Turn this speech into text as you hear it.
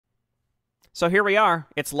So here we are.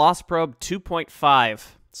 It's Lost Probe 2.5,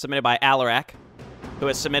 submitted by Alarak, who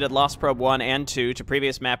has submitted Lost Probe 1 and 2 to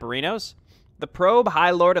previous Maporinos. The probe,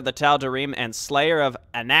 High Lord of the Tal'Darim and Slayer of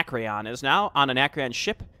Anacreon, is now on Anacreon's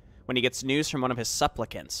ship when he gets news from one of his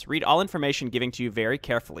supplicants. Read all information giving to you very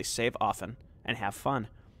carefully, save often, and have fun.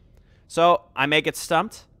 So, I may get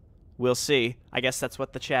stumped. We'll see. I guess that's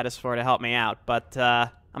what the chat is for, to help me out. But I'm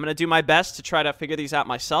going to do my best to try to figure these out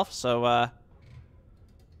myself, so,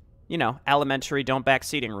 you know, elementary don't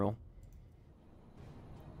backseating rule.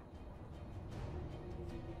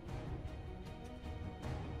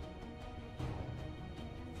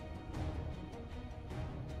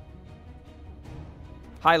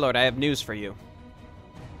 Hi, Lord, I have news for you.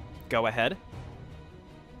 Go ahead.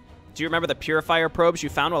 Do you remember the purifier probes you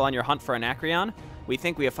found while on your hunt for Anacreon? We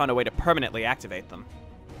think we have found a way to permanently activate them.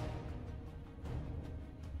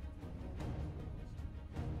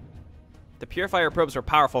 The purifier probes are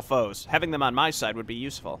powerful foes. Having them on my side would be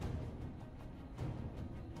useful.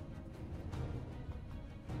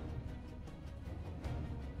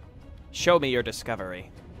 Show me your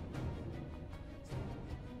discovery.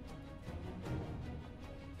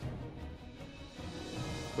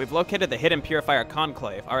 We've located the hidden Purifier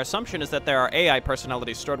Conclave. Our assumption is that there are AI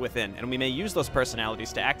personalities stored within, and we may use those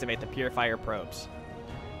personalities to activate the Purifier probes.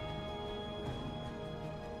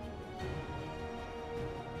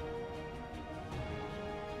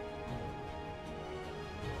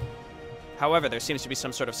 However, there seems to be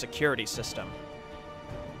some sort of security system.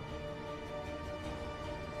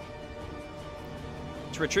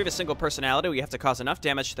 To retrieve a single personality, we have to cause enough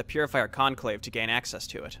damage to the Purifier Conclave to gain access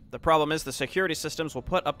to it. The problem is the security systems will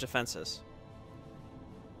put up defenses.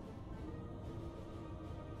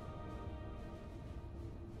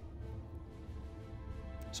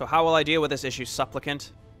 So how will I deal with this issue,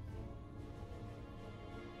 supplicant?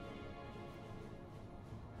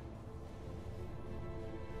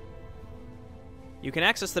 You can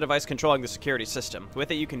access the device controlling the security system.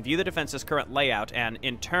 With it, you can view the defense's current layout and,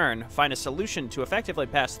 in turn, find a solution to effectively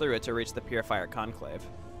pass through it to reach the Purifier Conclave.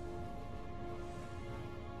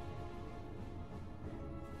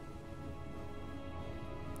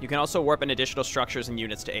 You can also warp in additional structures and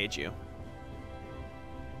units to aid you.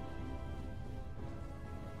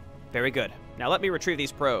 Very good. Now let me retrieve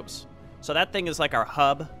these probes. So that thing is like our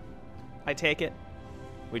hub, I take it?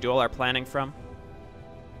 We do all our planning from?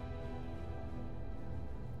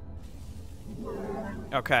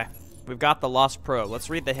 Okay, we've got the Lost Probe. Let's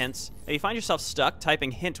read the hints. If you find yourself stuck,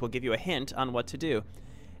 typing hint will give you a hint on what to do.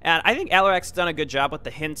 And I think Alarak's done a good job with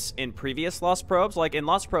the hints in previous Lost Probes. Like in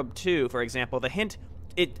Lost Probe 2, for example, the hint,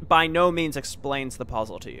 it by no means explains the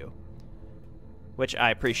puzzle to you. Which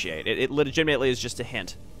I appreciate. It legitimately is just a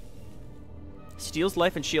hint. Steals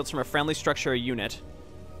life and shields from a friendly structure or unit.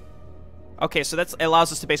 Okay, so that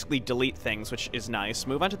allows us to basically delete things, which is nice.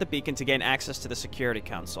 Move onto the beacon to gain access to the security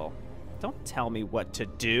console. Don't tell me what to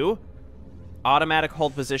do. Automatic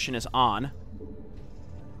hold position is on.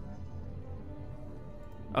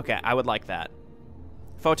 Okay, I would like that.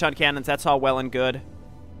 Photon cannons, that's all well and good.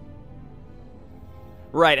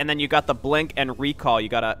 Right, and then you got the blink and recall. You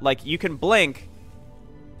gotta, like, you can blink.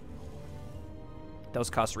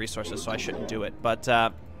 Those cost resources, so I shouldn't do it.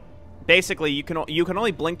 But basically, you can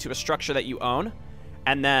only blink to a structure that you own,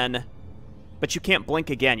 and then... But you can't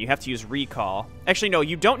blink again. You have to use recall. Actually, no,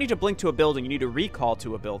 you don't need to blink to a building. You need to recall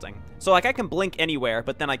to a building. So, like, I can blink anywhere,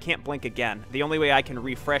 but then I can't blink again. The only way I can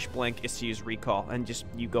refresh blink is to use recall, and just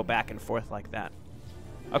you go back and forth like that.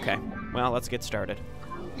 Okay, well, let's get started.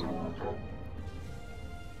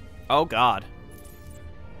 Oh, God.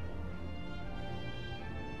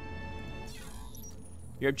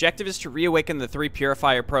 Your objective is to reawaken the 3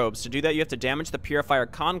 Purifier probes. To do that, you have to damage the Purifier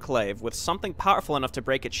Conclave with something powerful enough to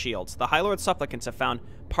break its shields. The High Lord Supplicants have found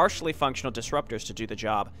partially functional disruptors to do the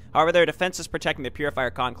job. However, their defense is protecting the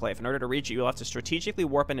Purifier Conclave. In order to reach it, you'll have to strategically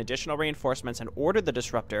warp in additional reinforcements and order the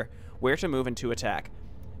disruptor where to move and to attack.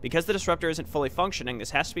 Because the disruptor isn't fully functioning,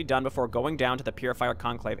 this has to be done before going down to the Purifier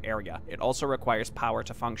Conclave area. It also requires power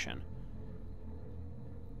to function.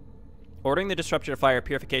 Ordering the disruptor to fire a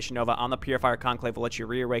Purification Nova on the Purifier Conclave will let you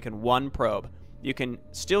reawaken 1 probe. You can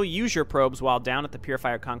still use your probes while down at the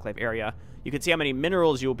Purifier Conclave area. You can see how many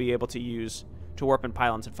minerals you'll be able to use to warp in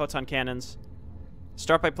pylons and photon cannons.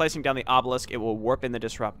 Start by placing down the obelisk. It will warp in the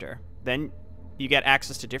disruptor. Then you get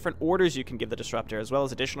access to different orders you can give the disruptor, as well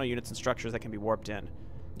as additional units and structures that can be warped in.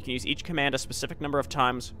 You can use each command a specific number of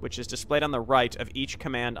times, which is displayed on the right of each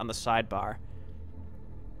command on the sidebar.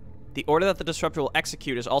 The order that the disruptor will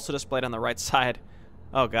execute is also displayed on the right side.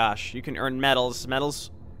 Oh gosh, you can earn medals.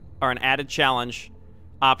 Medals are an added challenge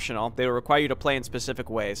optional. They will require you to play in specific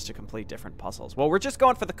ways to complete different puzzles. Well, we're just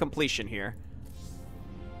going for the completion here.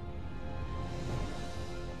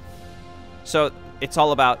 So it's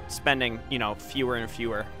all about spending, you know, fewer and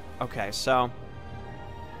fewer. Okay, so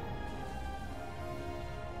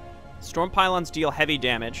storm pylons deal heavy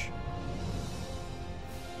damage.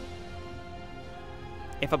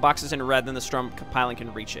 If a box is in red, then the storm pylon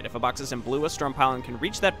can reach it. If a box is in blue, a storm pylon can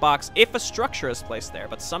reach that box if a structure is placed there,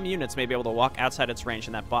 but some units may be able to walk outside its range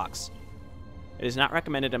in that box. It is not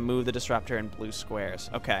recommended to move the disruptor in blue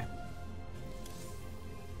squares. Okay.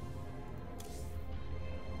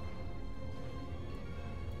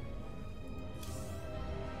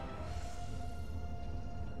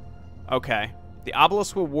 Okay. The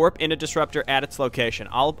obelisk will warp in a disruptor at its location.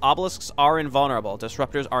 All obelisks are invulnerable.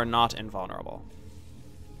 Disruptors are not invulnerable.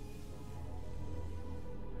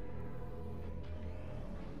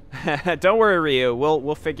 Don't worry, Ryu.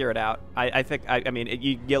 We'll figure it out. I mean,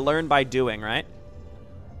 you learn by doing, right?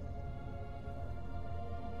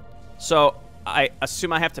 So I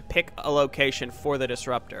assume I have to pick a location for the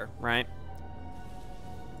disruptor, right?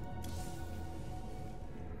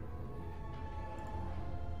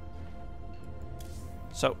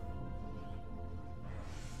 So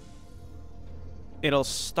it'll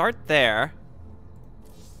start there.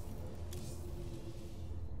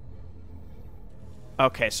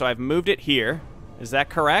 Okay, so I've moved it here. Is that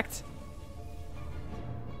correct?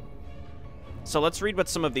 So let's read what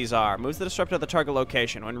some of these are. Moves the disruptor to the target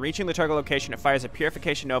location. When reaching the target location, it fires a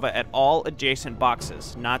purification nova at all adjacent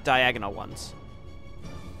boxes, not diagonal ones.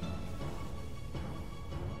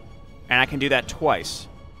 And I can do that twice.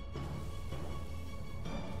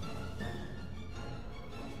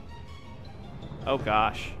 Oh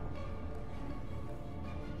gosh.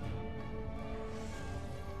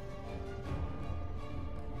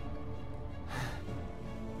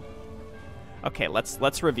 Okay,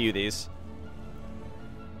 let's review these.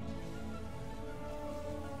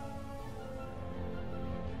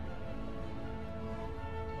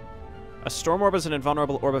 A storm orb is an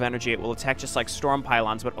invulnerable orb of energy. It will attack just like storm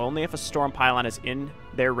pylons, but only if a storm pylon is in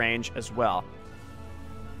their range as well.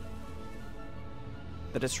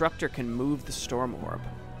 The disruptor can move the storm orb.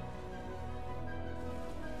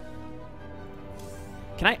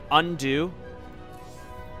 Can I undo?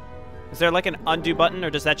 Is there like an undo button, or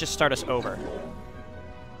does that just start us over?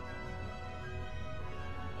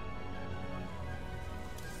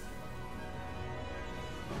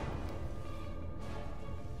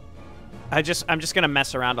 I'm just gonna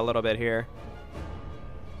mess around a little bit here.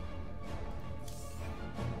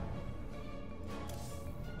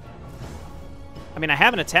 I mean, I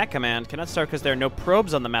have an attack command. Cannot start because there are no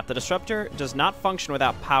probes on the map. The disruptor does not function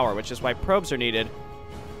without power, which is why probes are needed.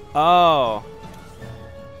 Oh.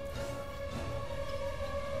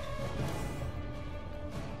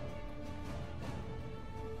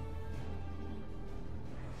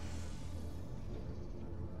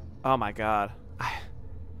 Oh my god.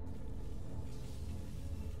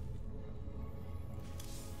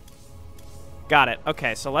 Got it.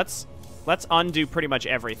 Okay, so let's undo pretty much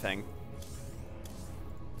everything.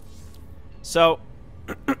 So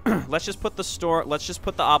let's just put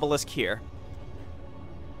the obelisk here.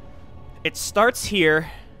 It starts here.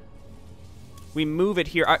 We move it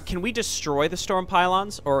here. Can we destroy the storm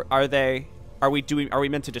pylons, or are we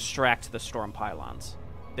meant to distract the storm pylons?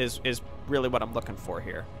 Is really what I'm looking for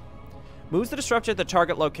here. Moves the disruptor to the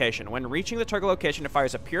target location. When reaching the target location, it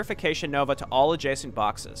fires a purification nova to all adjacent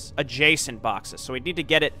boxes. Adjacent boxes. So we need to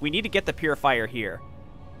get it. We need to get the purifier here.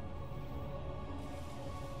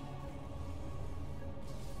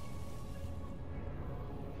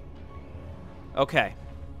 Okay.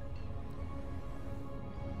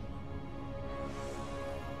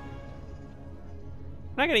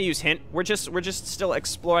 I'm not gonna use hint. We're just still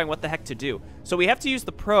exploring what the heck to do. So we have to use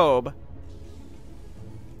the probe.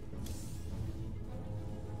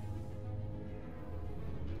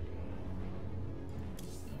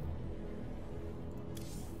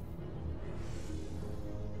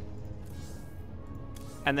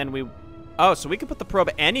 And then we... Oh, so we can put the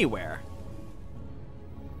probe anywhere.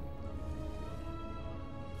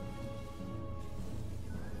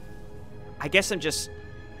 I guess I'm just...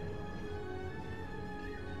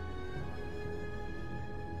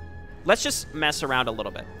 Let's just mess around a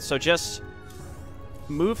little bit. So just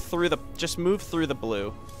move through the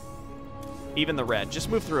blue. Even the red. Just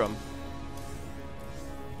move through them.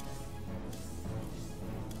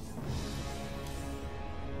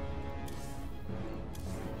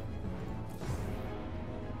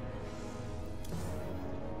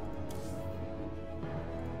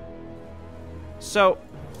 So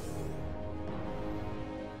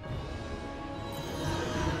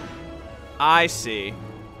I see.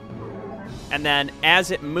 And then as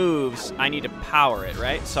it moves, I need to power it,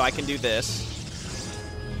 right? So I can do this.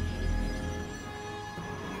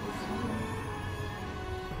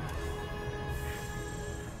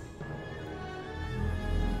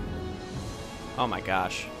 Oh my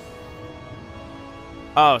gosh.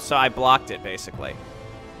 Oh, so I blocked it, basically.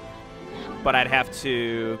 But I'd have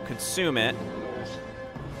to consume it.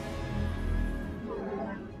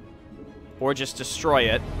 Or just destroy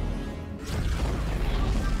it.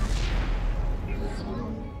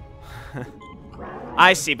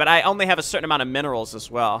 I see, but I only have a certain amount of minerals as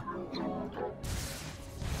well.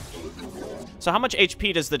 So how much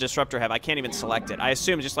HP does the disruptor have? I can't even select it. I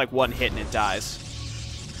assume just like one hit and it dies.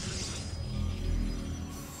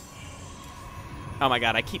 Oh my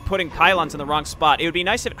god, I keep putting pylons in the wrong spot. It would be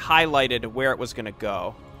nice if it highlighted where it was going to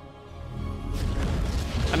go.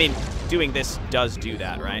 I mean, doing this does do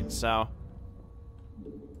that, right? So...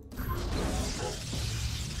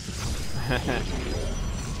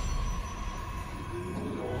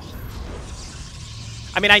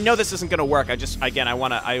 I mean, I know this isn't going to work. I just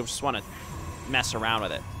want to mess around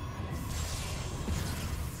with it.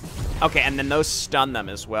 Okay, and then those stun them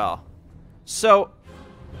as well. So...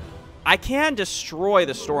 I can destroy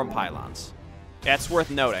the storm pylons. That's worth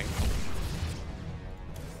noting.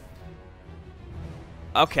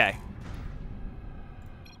 Okay.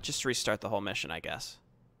 Just restart the whole mission, I guess.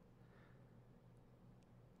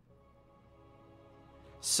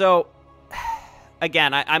 So,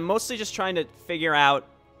 again, I'm mostly just trying to figure out,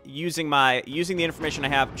 using the information I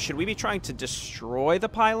have, should we be trying to destroy the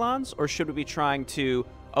pylons, or should we be trying to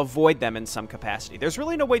avoid them in some capacity? There's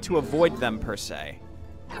really no way to avoid them, per se.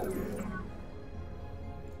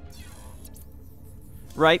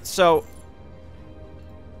 Right, so...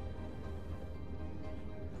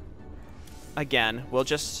 Again, we'll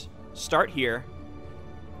just start here.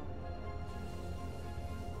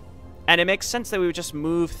 And it makes sense that we would just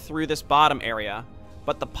move through this bottom area,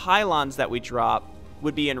 but the pylons that we drop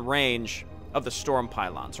would be in range of the storm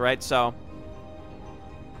pylons, right? So...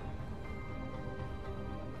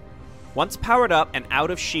 Once powered up and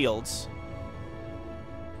out of shields...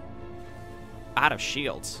 Out of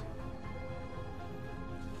shields.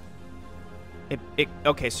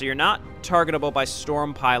 Okay, so you're not targetable by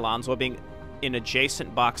storm pylons while being in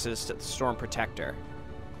adjacent boxes to the storm protector.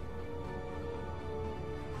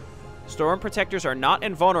 Storm protectors are not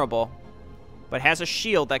invulnerable, but has a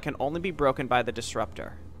shield that can only be broken by the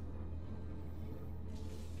disruptor.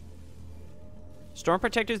 Storm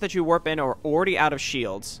protectors that you warp in are already out of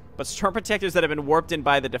shields, but storm protectors that have been warped in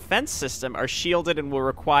by the defense system are shielded and will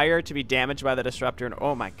require to be damaged by the disruptor. And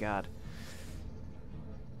oh my god.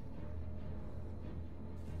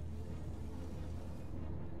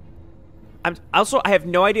 I have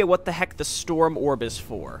no idea what the heck the storm orb is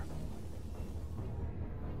for.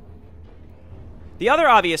 The other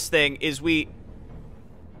obvious thing is we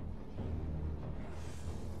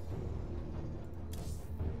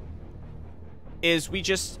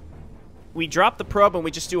drop the probe and we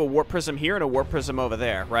just do a warp prism here and a warp prism over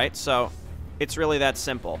there, right? So it's really that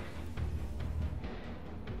simple.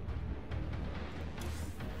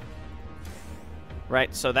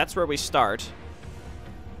 Right, so that's where we start.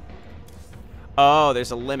 Oh,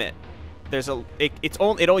 there's a limit. You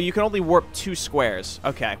can only warp 2 squares.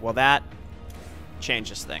 Okay, well that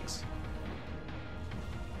changes things.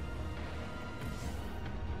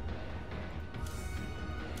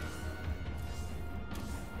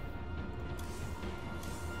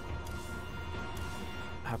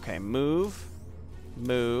 Okay, move,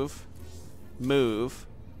 move, move.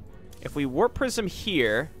 If we warp prism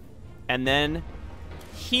here, and then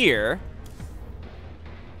here,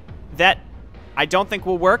 that I don't think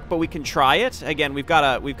will work, but we can try it. Again, we've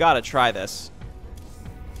gotta try this.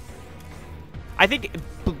 I think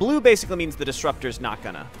blue basically means the disruptor's not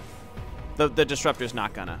gonna. The disruptor's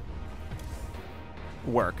not gonna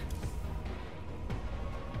work.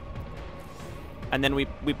 And then we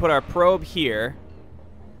put our probe here.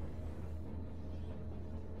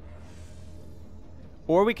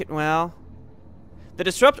 Or we could, well,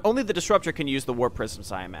 only the disruptor can use the warp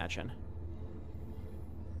prisms, I imagine.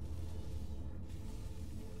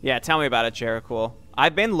 Yeah, tell me about it, Jericho.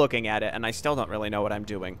 I've been looking at it, and I still don't really know what I'm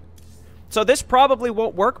doing. So this probably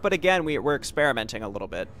won't work, but again, we're experimenting a little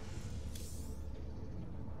bit.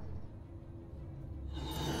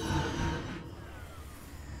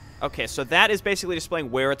 Okay, so that is basically displaying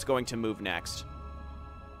where it's going to move next.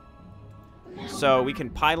 So we can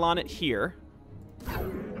pylon it here.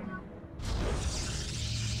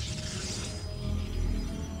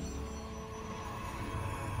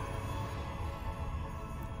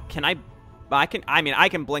 Can I But I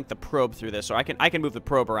can blink the probe through this, or I can move the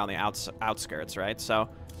probe around the outskirts, right? So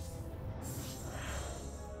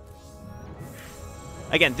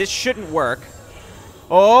again, this shouldn't work.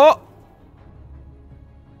 Oh!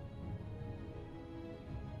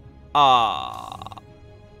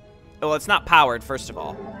 Well, it's not powered, first of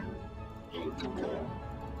all.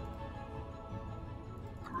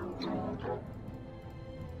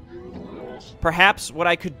 Perhaps what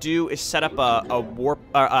I could do is set up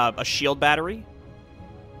a shield battery.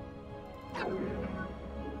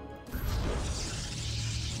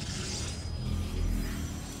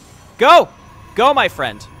 Go! Go, my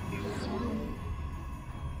friend.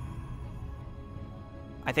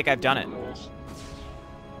 I think I've done it.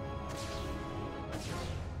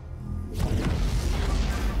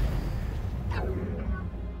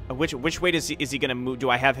 Which way is he gonna move? Do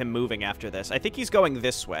I have him moving after this? I think he's going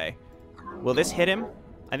this way. Will this hit him?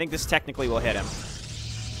 I think this technically will hit him.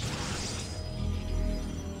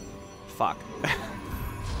 Fuck.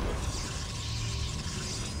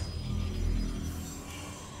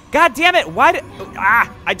 God damn it! Why did...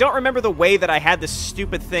 I don't remember the way that I had this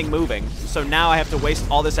stupid thing moving. So now I have to waste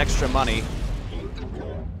all this extra money.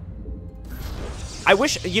 I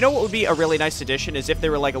wish... You know what would be a really nice addition is if there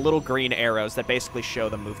were like little green arrows that basically show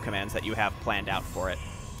the move commands that you have planned out for it.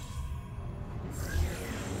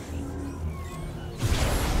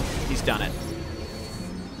 He's done it.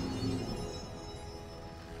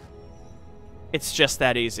 It's just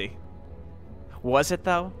that easy. Was it,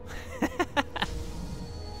 though?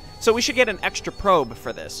 So we should get an extra probe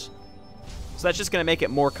for this. So that's just going to make it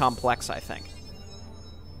more complex, I think.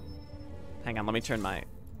 Hang on, let me turn my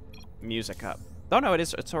music up. Oh, no,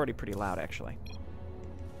 it's already pretty loud, actually.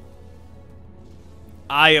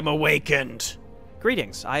 I am awakened.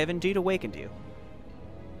 Greetings, I have indeed awakened you.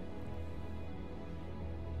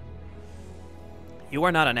 You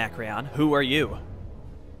are not Anacreon. Who are you?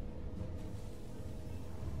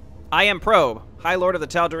 I am Probe, High Lord of the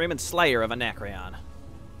Tal'Darim and Slayer of Anacreon.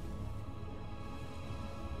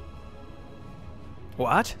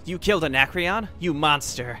 What? You killed Anacreon? You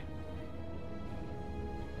monster.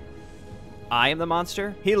 I am the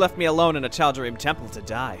monster? He left me alone in a Tal'Darim temple to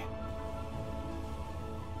die.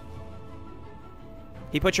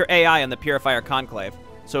 He put your AI in the Purifier Conclave,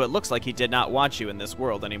 so it looks like he did not want you in this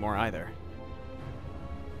world anymore either.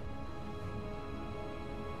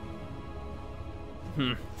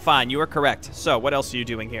 Fine, you are correct. So, what else are you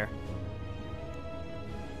doing here?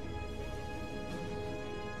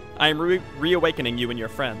 I am reawakening you and your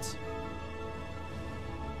friends.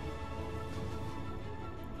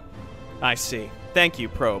 I see. Thank you,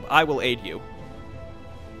 Probe. I will aid you.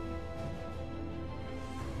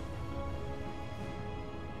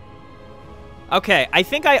 Okay, I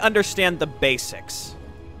think I understand the basics.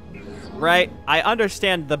 Right? I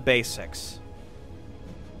understand the basics.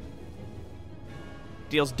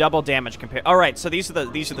 Deals double damage compared. All right, so these are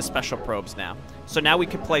the special probes now. So now we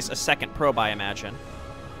could place a second probe, I imagine.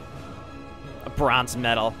 A bronze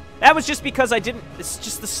medal. That was just because I didn't. It's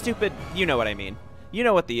just the stupid. You know what I mean. You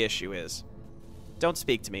know what the issue is. Don't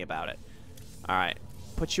speak to me about it. All right,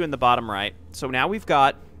 put you in the bottom right. So now we've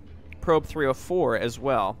got probe 304 as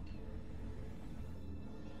well.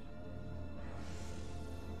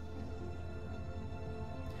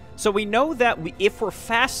 So we know that if we're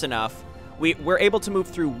fast enough, we're able to move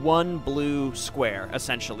through one blue square,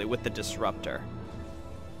 essentially, with the disruptor.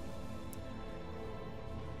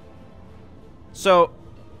 So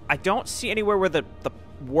I don't see anywhere where the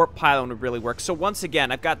warp pylon would really work. So once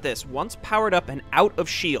again, I've got this. Once powered up and out of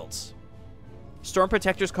shields, Storm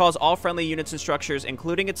Protectors cause all friendly units and structures,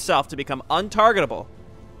 including itself, to become untargetable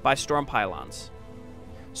by storm pylons.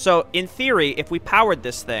 So in theory, if we powered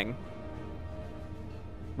this thing,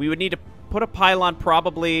 we would need to put a pylon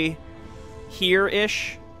probably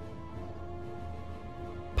here-ish.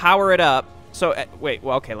 Power it up. So, wait,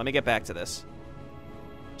 well, okay, let me get back to this.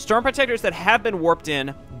 Storm Protectors that have been warped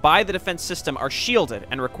in by the defense system are shielded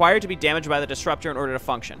and required to be damaged by the disruptor in order to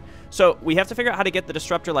function. So we have to figure out how to get the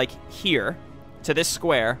disruptor, like, here, to this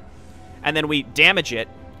square, and then we damage it,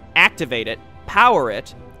 activate it, power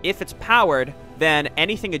it. If it's powered, then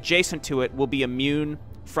anything adjacent to it will be immune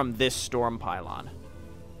from this storm pylon.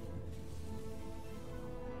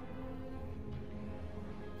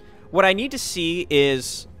 What I need to see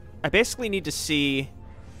is... I basically need to see...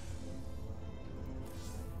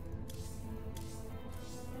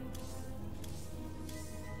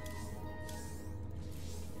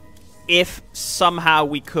 if somehow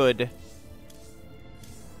we could...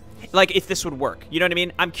 like, if this would work. You know what I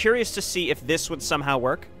mean? I'm curious to see if this would somehow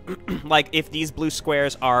work. Like, if these blue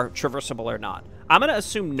squares are traversable or not. I'm going to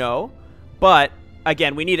assume no, but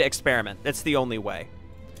again, we need to experiment. That's the only way.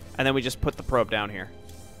 And then we just put the probe down here.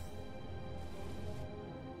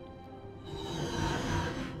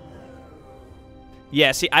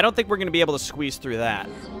 Yeah, see, I don't think we're going to be able to squeeze through that.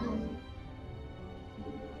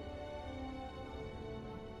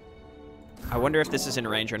 I wonder if this is in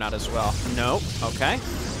range or not as well. Nope. Okay.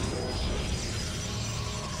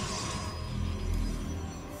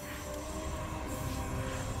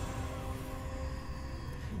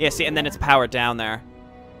 Yeah, see, and then it's powered down there.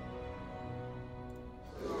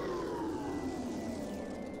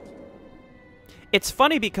 It's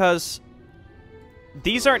funny because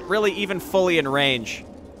these aren't really even fully in range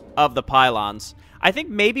of the pylons. I think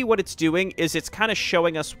maybe what it's doing is it's kind of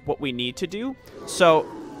showing us what we need to do. So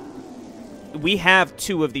we have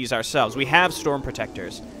 2 of these ourselves. We have storm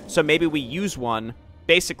protectors. So maybe we use one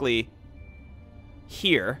basically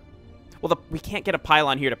here. Well, we can't get a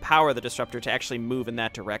pylon here to power the disruptor to actually move in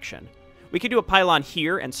that direction. We could do a pylon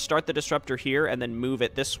here and start the disruptor here and then move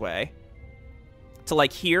it this way to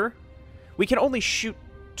like here. We can only shoot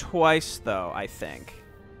twice though, I think.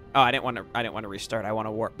 Oh, I didn't want to restart. I want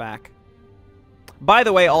to warp back. By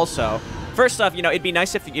the way, also, first off, you know, it'd be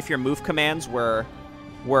nice if your move commands were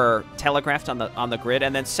telegraphed on the grid,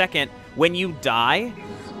 and then second, when you die,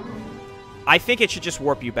 I think it should just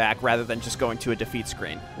warp you back rather than just going to a defeat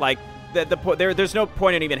screen. Like there's no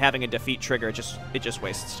point in even having a defeat trigger. It just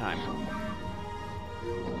wastes time.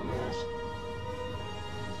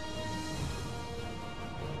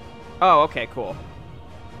 Oh, okay, cool.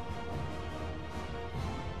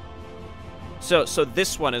 So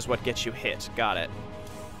this one is what gets you hit. Got it.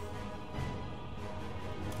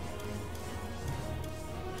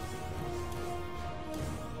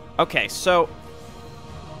 Okay, so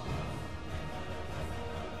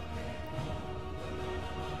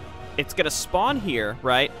it's gonna spawn here,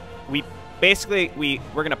 right? We're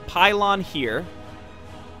gonna pylon here.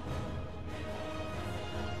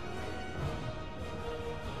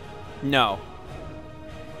 No.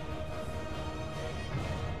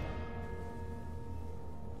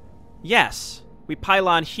 Yes, we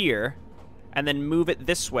pylon here, and then move it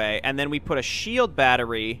this way, and then we put a shield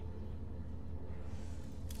battery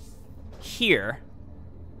here,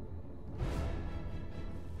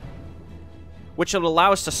 which will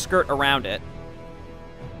allow us to skirt around it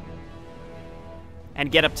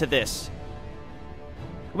and get up to this.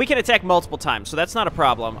 We can attack multiple times, so that's not a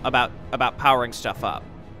problem about powering stuff up.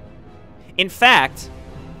 In fact,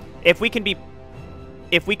 if we can be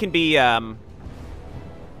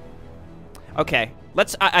okay,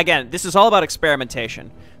 let's again, this is all about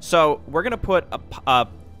experimentation. So we're gonna put a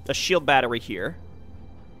shield battery here.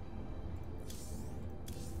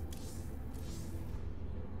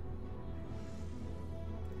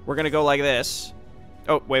 We're gonna go like this.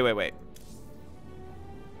 Oh, wait.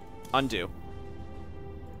 Undo.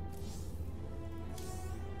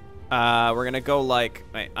 We're gonna go like...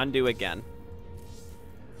 Wait, undo again.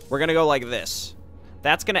 We're gonna go like this.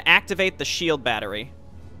 That's gonna activate the shield battery.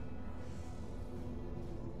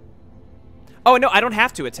 Oh, no, I don't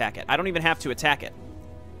have to attack it. I don't even have to attack it.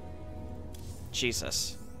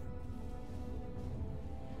 Jesus.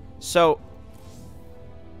 So...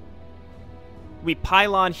 we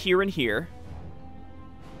pylon here and here.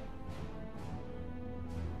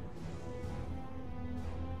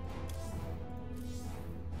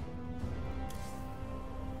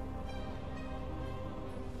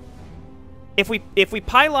 If we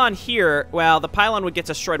pylon here, well, the pylon would get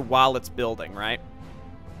destroyed while it's building, right?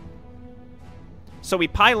 So we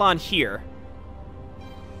pylon here.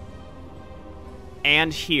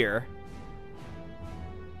 And here.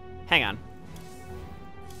 Hang on.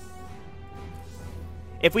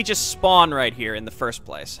 If we just spawn right here in the first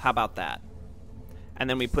place, how about that? And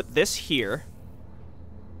then we put this here.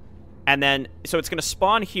 And then, so it's going to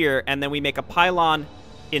spawn here, and then we make a pylon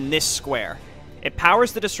in this square. It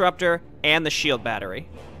powers the disruptor and the shield battery.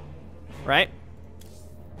 Right?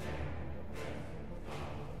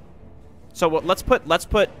 So let's put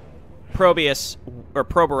Probius, or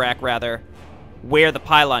Probarak rather, where the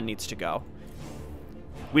pylon needs to go.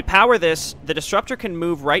 We power this, the disruptor can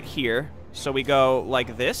move right here. So we go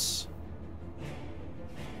like this.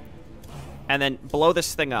 And then blow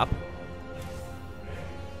this thing up.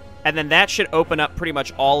 And then that should open up pretty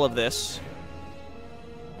much all of this.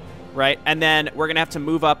 Right? And then we're going to have to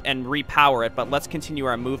move up and repower it, but let's continue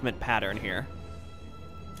our movement pattern here.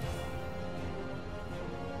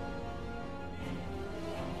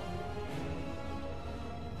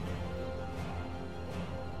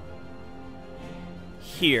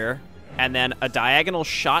 Here. And then a diagonal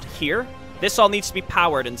shot here. This all needs to be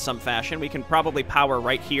powered in some fashion. We can probably power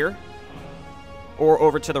right here. Or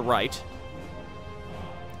over to the right.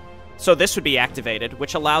 So this would be activated,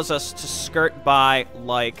 which allows us to skirt by,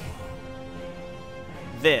 like,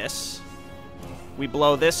 this. We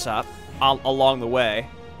blow this up along the way.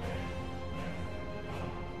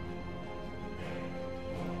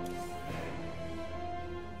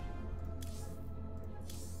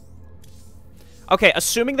 Okay,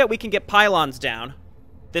 assuming that we can get pylons down,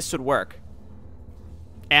 this would work.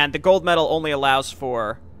 And the gold medal only allows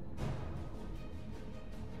for...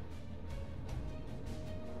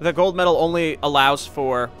 The gold medal only allows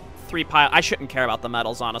for 3 pylons. I shouldn't care about the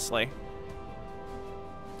medals, honestly.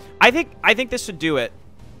 I think this would do it.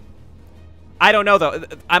 I don't know, though.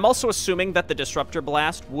 I'm also assuming that the Disruptor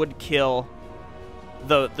Blast would kill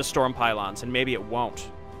the Storm Pylons, and maybe it won't.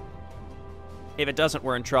 If it doesn't,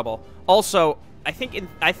 we're in trouble. Also... I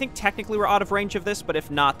think technically we're out of range of this, but if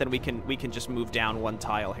not, then we can just move down 1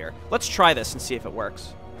 tile here. Let's try this and see if it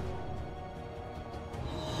works.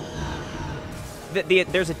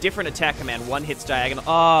 There's a different attack command. One hits diagonal.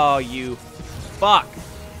 Oh, you fuck.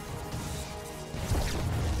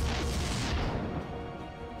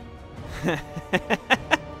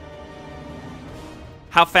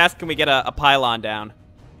 How fast can we get a pylon down?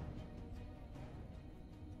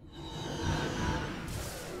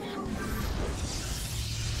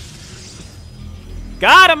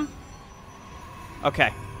 Got him!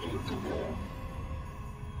 Okay.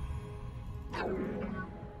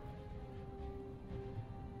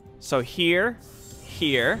 So here,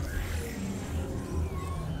 here.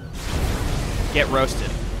 Get roasted.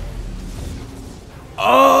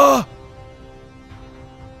 Oh!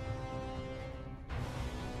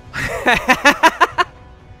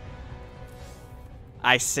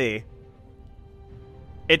 I see.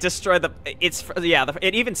 It destroyed the... Yeah,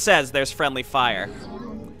 it even says there's friendly fire.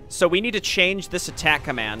 So we need to change this attack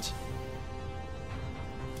command.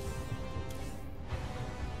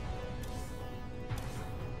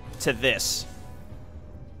 To this.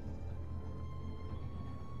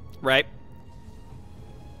 Right?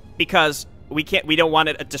 Because we don't want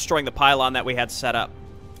it destroying the pylon that we had set up.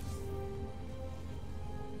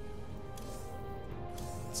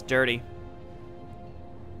 It's dirty.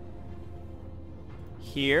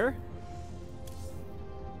 Here.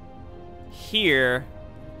 Here.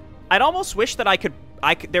 I'd almost wish that I could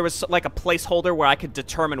there was like a placeholder where I could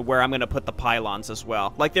determine where I'm going to put the pylons as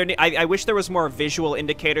well. Like I wish there was more visual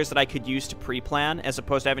indicators that I could use to pre-plan as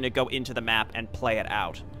opposed to having to go into the map and play it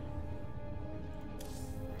out.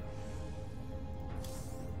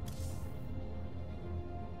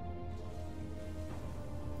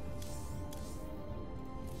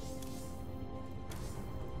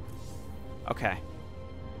 Okay.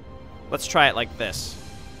 Let's try it like this.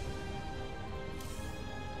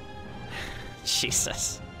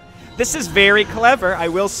 Jesus. This is very clever, I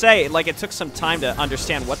will say. Like, it took some time to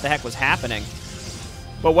understand what the heck was happening.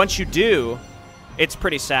 But once you do, it's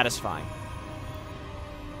pretty satisfying.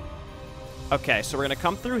 Okay, so we're going to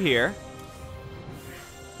come through here.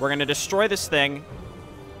 We're going to destroy this thing.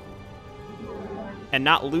 And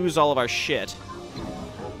not lose all of our shit.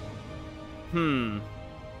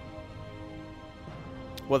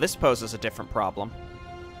 Well, this poses a different problem.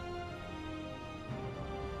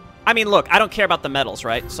 I mean, look, I don't care about the medals,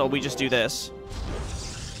 right? So we just do this.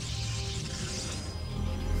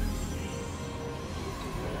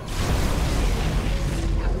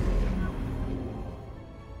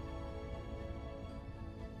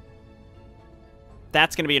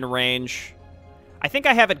 That's going to be in range. I think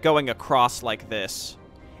I have it going across like this.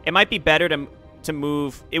 It might be better to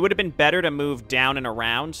move... It would have been better to move down and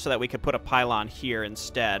around so that we could put a pylon here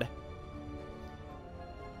instead.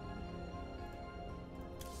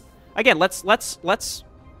 Again, let's...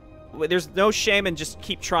 There's no shame in just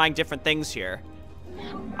keep trying different things here.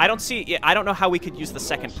 I don't know how we could use the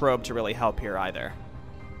second probe to really help here either.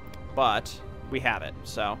 But we have it,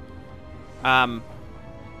 so...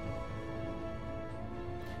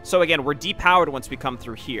 So again, we're depowered once we come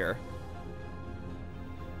through here.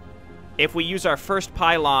 If we use our first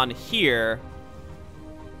pylon here,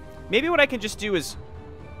 maybe what I can just do is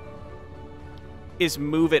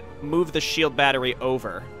move the shield battery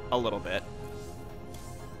over a little bit.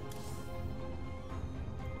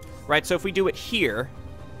 Right, so if we do it here,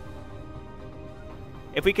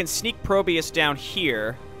 if we can sneak Probius down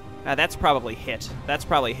here, that's probably hit. That's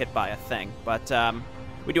probably hit by a thing. But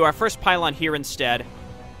we do our first pylon here instead.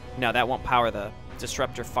 No, that won't power the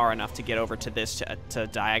disruptor far enough to get over to this to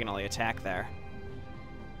diagonally attack there.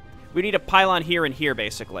 We need a pylon here and here,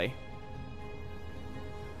 basically.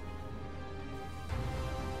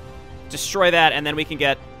 Destroy that, and then we can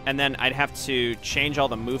get... And then I'd have to change all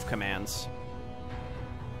the move commands.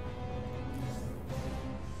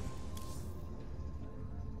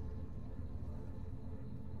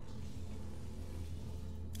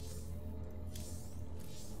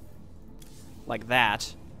 like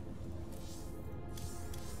that.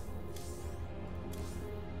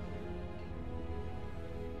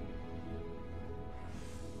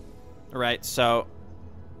 Right, so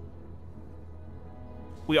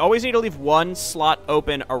we always need to leave one slot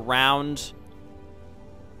open around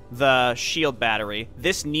the shield battery.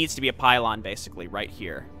 This needs to be a pylon, basically, right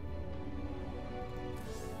here.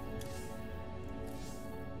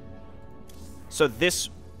 So this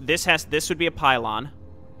would be a pylon.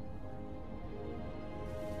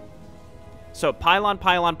 So pylon,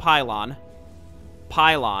 pylon, pylon,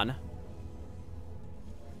 pylon.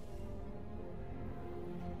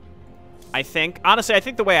 Honestly, I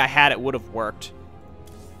think the way I had it would have worked.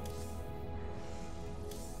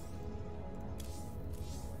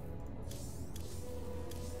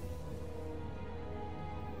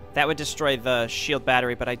 That would destroy the shield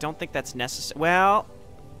battery, but I don't think that's necessary. Well,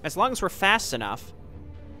 as long as we're fast enough,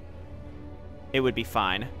 it would be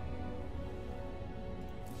fine.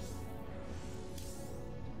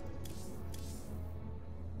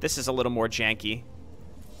 This is a little more janky,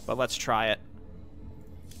 but let's try it.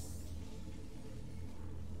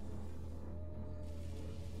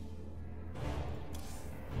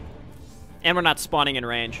 And we're not spawning in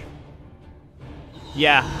range.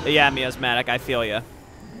 Yeah, Miasmatic, I feel ya.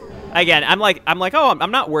 Again, I'm like, oh, I'm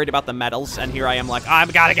not worried about the medals, and here I am like,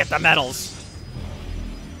 I've got to get the medals.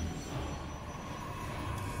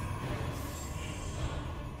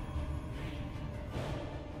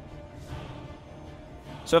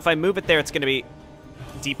 So if I move it there, it's going to be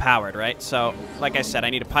depowered, right? So, like I said, I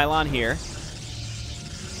need a pylon here.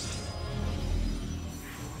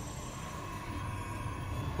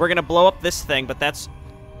 We're going to blow up this thing, but that's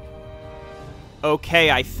okay,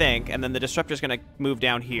 I think. And then the disruptor's going to move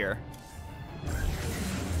down here.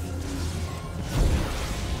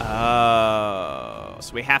 Oh,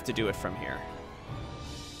 so we have to do it from here.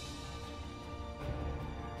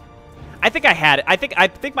 I think I had it. I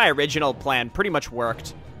think my original plan pretty much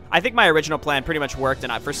worked.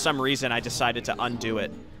 And for some reason I decided to undo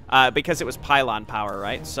it because it was pylon power,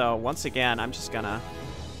 right? So once again, I'm just gonna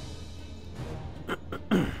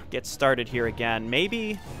get started here again.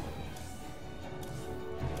 Maybe.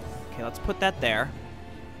 Okay, let's put that there.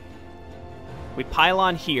 We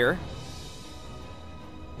pylon here.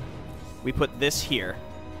 We put this here.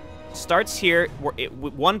 Starts here.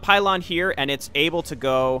 One pylon here, and it's able to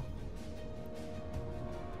go.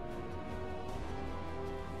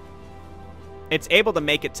 It's able to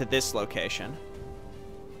make it to this location.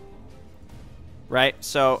 Right?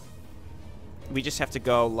 So we just have to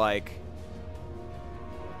go like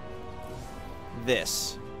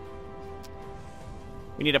this.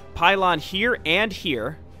 We need a pylon here and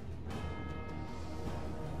here.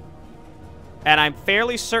 And I'm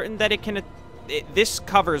fairly certain that it can... this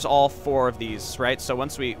covers all four of these, right? So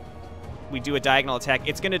once we do a diagonal attack,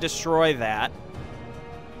 it's going to destroy that.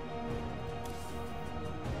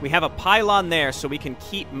 We have a pylon there, so we can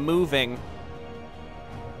keep moving.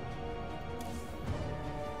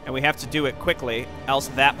 And we have to do it quickly, else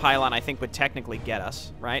that pylon, I think, would technically get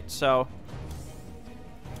us, right? So...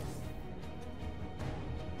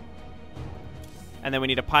 and then we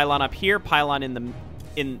need a pylon up here, pylon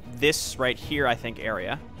in this right here, I think,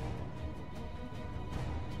 area.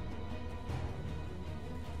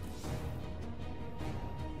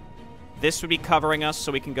 This would be covering us,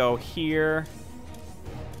 so we can go here,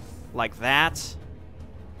 like that.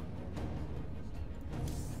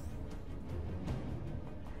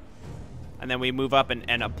 And then we move up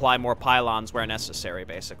and apply more pylons where necessary,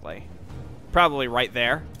 basically. Probably right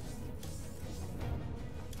there.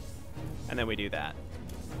 And then we do that.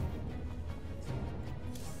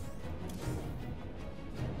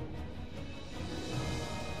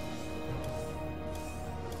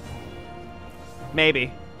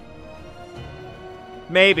 Maybe.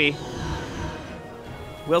 Maybe.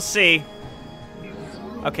 We'll see.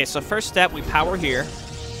 Okay, so first step, we power here.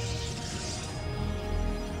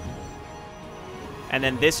 And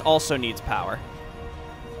then this also needs power.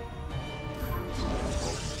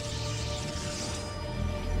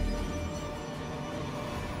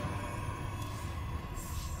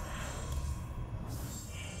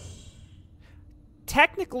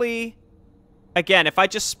 Technically, again, if I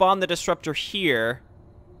just spawn the disruptor here...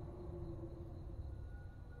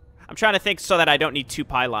 I'm trying to think so that I don't need two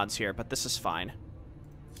pylons here, but this is fine.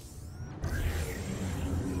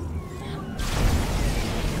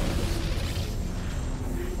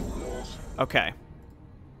 Okay.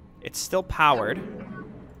 It's still powered.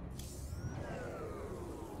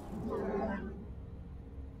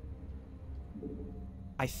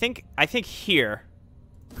 I think here.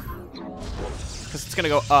 Because it's going to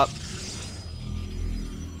go up.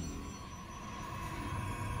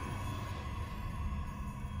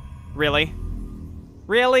 Really?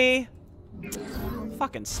 Really?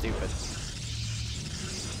 Fucking stupid.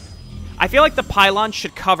 I feel like the pylon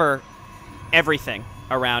should cover everything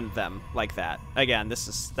around them like that. Again,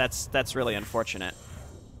 that's really unfortunate.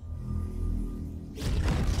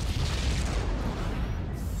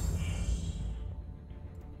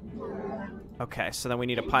 Okay, so then we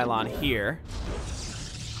need a pylon here.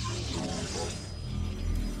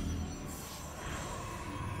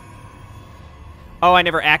 Oh, I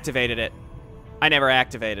never activated it. I never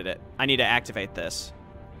activated it. I need to activate this.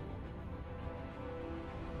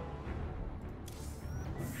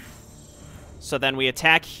 So then we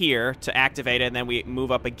attack here to activate it, and then we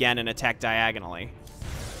move up again and attack diagonally.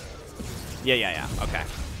 Yeah. Okay.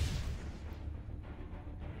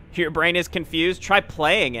 Your brain is confused? Try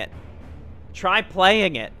playing it. Try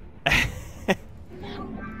playing it.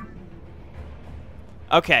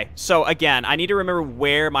 Okay, so again, I need to remember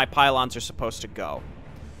where my pylons are supposed to go.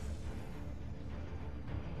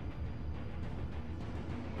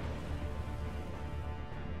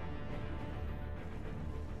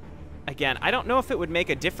 Again, I don't know if it would make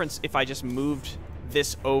a difference if I just moved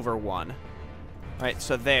this over one. All right,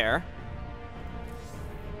 so there.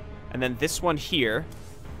 And then this one here.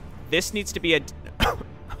 This needs to be a... oh,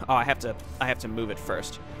 I have to move it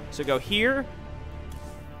first. So go here.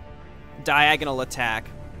 Diagonal attack.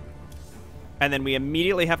 And then we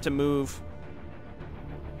immediately have to move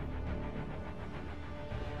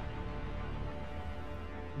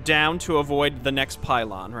down to avoid the next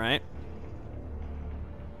pylon, right?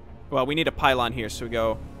 Well, we need a pylon here, so we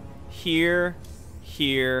go here,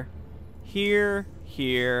 here, here,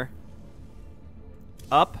 here,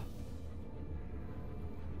 up,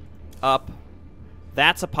 up.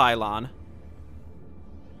 That's a pylon.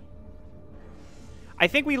 I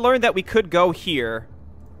think we learned that we could go here.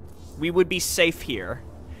 We would be safe here.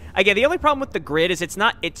 Again, the only problem with the grid is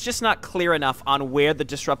it's just not clear enough on where the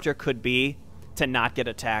disruptor could be to not get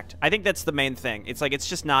attacked. I think that's the main thing. It's like it's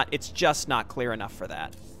just not clear enough for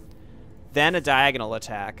that. Then a diagonal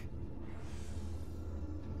attack.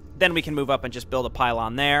 Then we can move up and just build a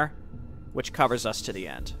pylon there, which covers us to the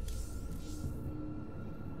end.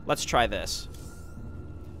 Let's try this.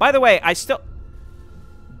 By the way, I'm still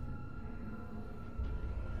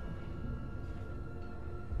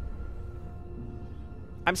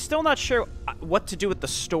not sure what to do with the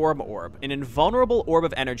Storm Orb. An invulnerable orb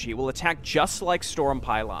of energy will attack just like Storm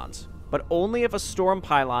Pylons, but only if a Storm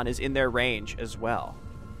Pylon is in their range as well.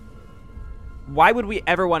 Why would we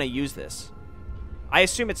ever want to use this? I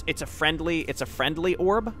assume it's a friendly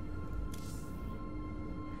orb.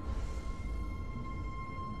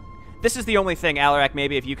 This is the only thing, Alarak,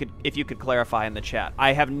 maybe if you could clarify in the chat.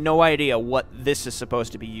 I have no idea what this is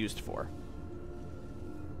supposed to be used for.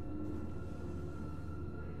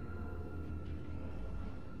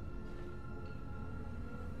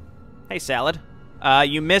 Hey, Salad.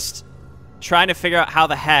 You missed trying to figure out how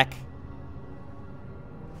the heck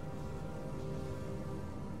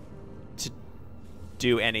to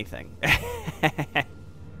do anything.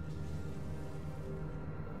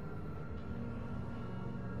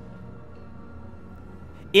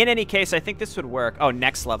 In any case, I think this would work. Oh,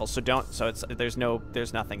 next level. So there's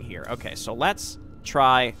nothing here. Okay, so let's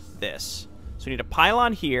try this. So we need a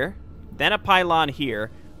pylon here, then a pylon here,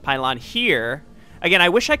 pylon here. Again, I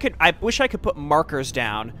wish I could put markers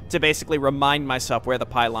down to basically remind myself where the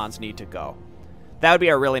pylons need to go. That would be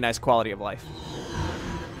a really nice quality of life.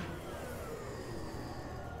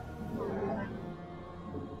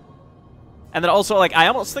 And then also, like, I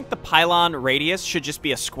almost think the pylon radius should just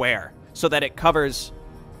be a square so that it covers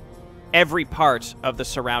every part of the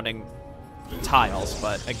surrounding tiles.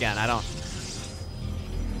 But again, I don't...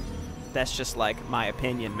 That's just, like, my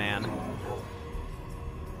opinion, man.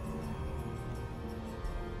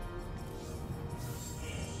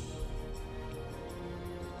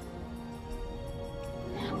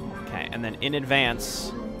 Okay, and then in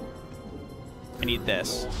advance, I need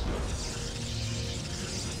this.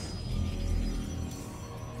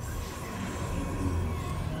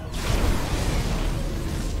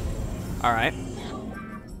 All right.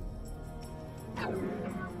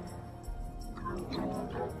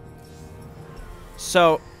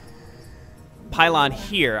 So, pylon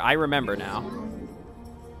here, I remember now.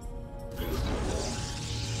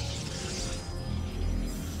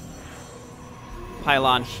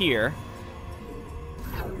 Pylon here.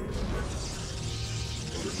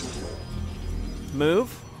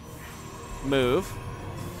 Move. Move.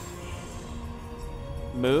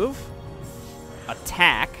 Move.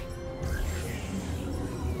 Attack.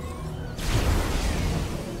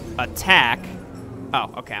 Attack.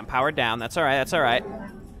 Oh, okay, I'm powered down. That's all right, that's all right.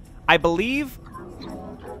 I believe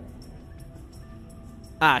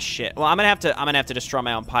Ah, shit. Well, I'm gonna have to destroy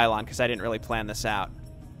my own pylon because I didn't really plan this out.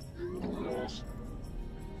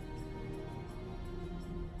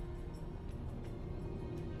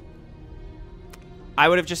 I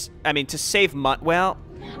would have just, I mean, to save money, well,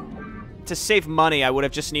 to save money, I would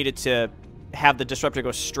have just needed to have the disruptor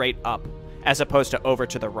go straight up as opposed to over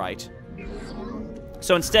to the right.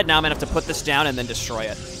 So instead, now I'm gonna have to put this down and then destroy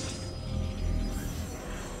it.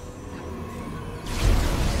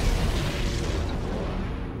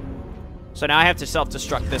 So now I have to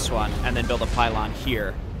self-destruct this one and then build a pylon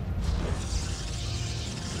here.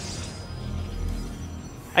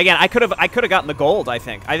 Again, I could have gotten the gold, I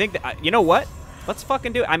think. I think that, you know what? Let's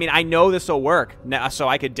fucking do it. I mean, I know this will work, so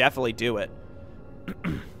I could definitely do it.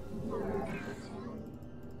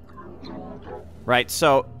 Right,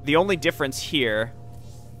 so the only difference here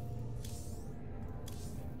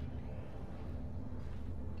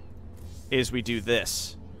is we do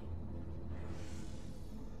this.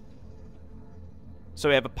 So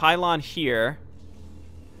we have a pylon here,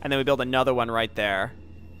 and then we build another one right there.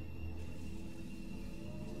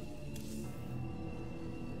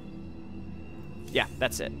 Yeah,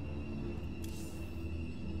 that's it.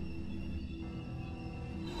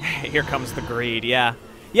 Here comes the greed, yeah.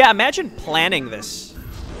 Yeah, imagine planning this.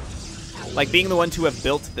 Like, being the one to have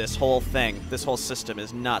built this whole thing. This whole system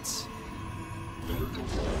is nuts.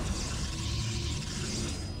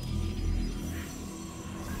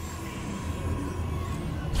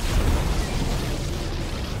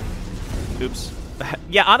 Oops.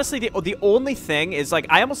 Yeah, honestly, the only thing is, like,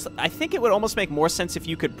 I think it would almost make more sense if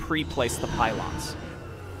you could pre-place the pylons.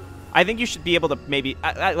 I think you should be able to maybe,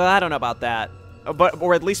 well, I don't know about that,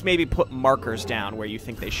 or at least maybe put markers down where you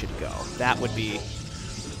think they should go. That would be...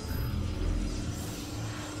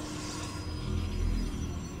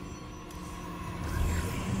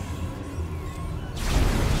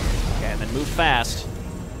 Okay, and then move fast.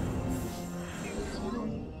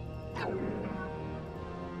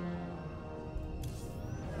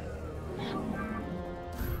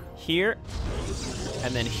 Here,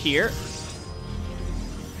 and then here.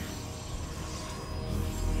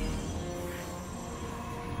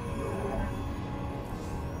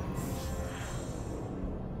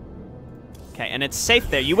 Okay, and it's safe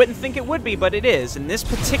there. You wouldn't think it would be, but it is. In this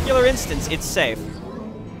particular instance, it's safe.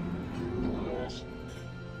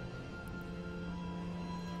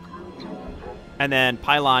 And then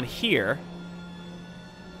pylon here.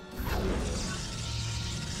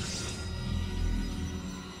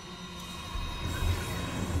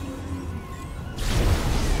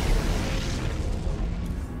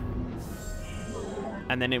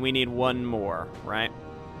 And then we need one more, right?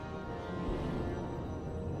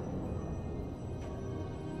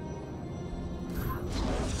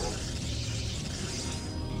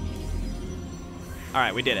 All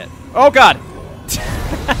right, we did it. Oh, God!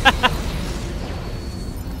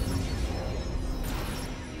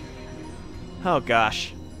 Oh,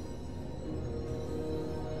 gosh.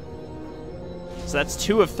 So that's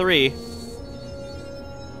 2 of 3.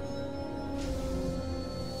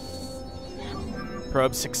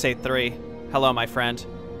 Probe 683. Hello, my friend.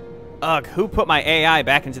 Ugh, who put my AI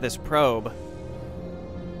back into this probe?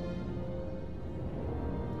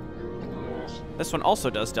 This one also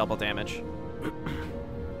does double damage.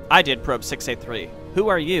 I did, Probe 683. Who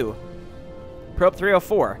are you? Probe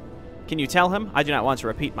 304. Can you tell him? I do not want to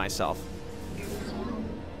repeat myself.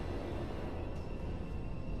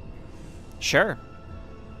 Sure.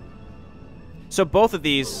 So both of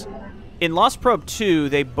these, in Lost Probe 2,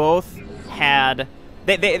 they both had...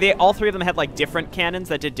 They all three of them had, like, different cannons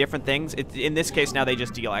that did different things. In this case, now they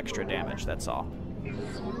just deal extra damage, that's all.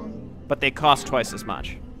 But they cost twice as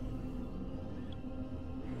much.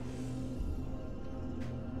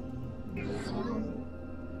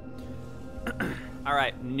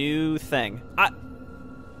 Alright, new thing.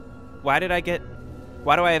 Why do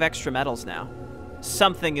I have extra medals now?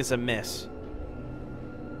 Something is amiss.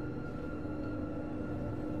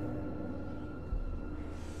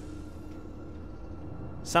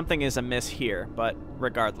 Something is amiss here, but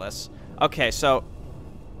regardless. Okay, so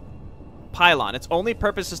pylon. Its only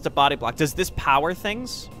purpose is to body block. Does this power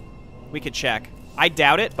things? We could check. I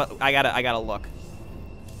doubt it, but I gotta look.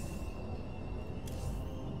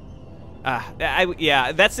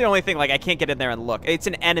 Yeah, that's the only thing. Like, I can't get in there and look. It's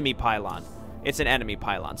an enemy pylon. It's an enemy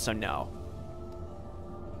pylon, so no.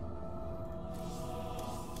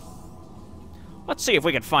 Let's see if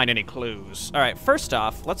we can find any clues. All right, first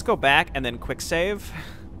off, let's go back and then quick save.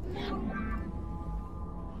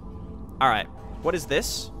 All right, what is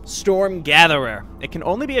this? Storm Gatherer. It can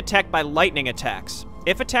only be attacked by lightning attacks.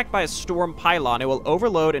 If attacked by a storm pylon, it will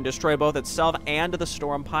overload and destroy both itself and the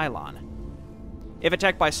storm pylon. If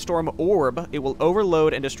attacked by Storm Orb, it will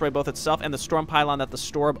overload and destroy both itself and the Storm Pylon that the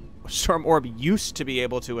Storm Orb used to be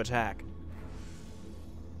able to attack.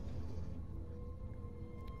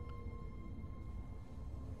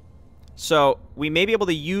 So, we may be able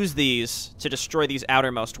to use these to destroy these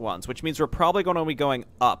outermost ones, which means we're probably going to be going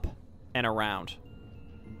up and around.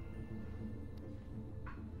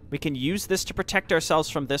 We can use this to protect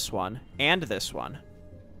ourselves from this one and this one.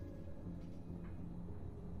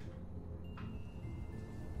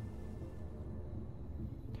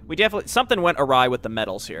 We definitely... Something went awry with the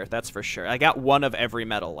metals here, that's for sure. I got one of every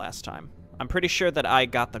metal last time. I'm pretty sure that I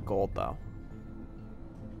got the gold, though.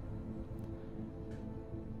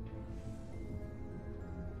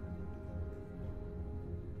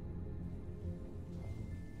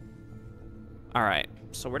 Alright,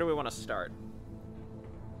 so where do we want to start?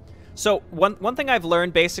 So, one thing I've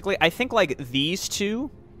learned, basically, I think, like, these two,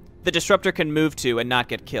 the Disruptor can move to and not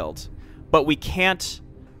get killed. But we can't...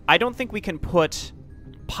 I don't think we can put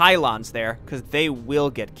pylons there, because they will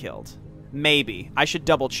get killed. Maybe. I should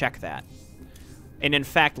double-check that. And, in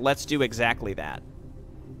fact, let's do exactly that.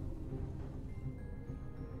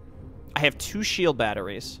 I have 2 shield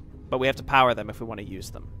batteries, but we have to power them if we want to use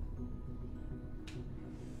them.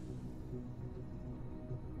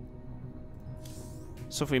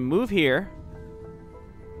 So if we move here,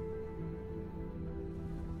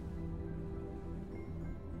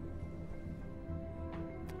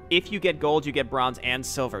 if you get gold, you get bronze and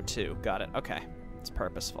silver too. Got it. Okay. It's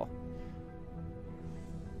purposeful.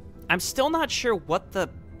 I'm still not sure what the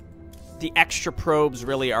extra probes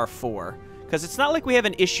really are for, because it's not like we have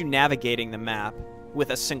an issue navigating the map with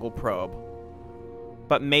a single probe.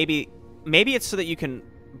 But maybe it's so that you can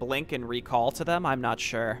blink and recall to them. I'm not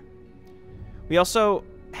sure. We also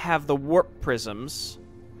have the warp prisms.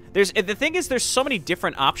 The thing is, there's so many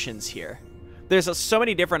different options here. There's so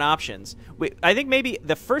many different options. I think maybe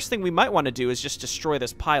the first thing we might want to do is just destroy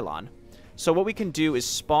this pylon. So what we can do is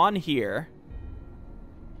spawn here.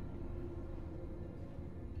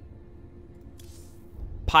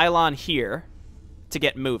 Pylon here to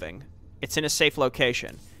get moving. It's in a safe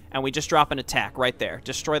location. And we just drop an attack right there.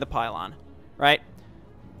 Destroy the pylon. Right?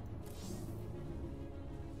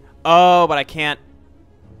 Oh, but I can't...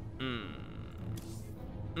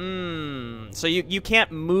 So you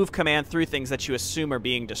can't move command through things that you assume are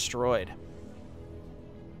being destroyed.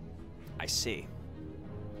 I see.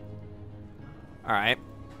 Alright.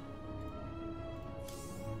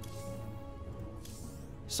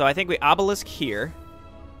 So I think we obelisk here.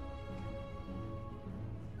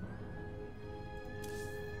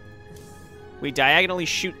 We diagonally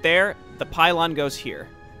shoot there. The pylon goes here.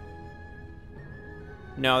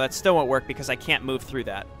 No, that still won't work because I can't move through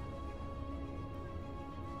that.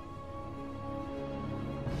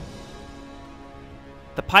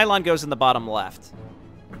 The pylon goes in the bottom left.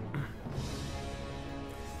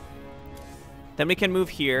 Then we can move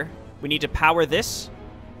here. We need to power this.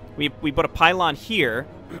 We put a pylon here,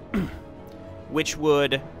 which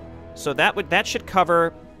would... So that should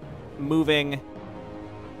cover moving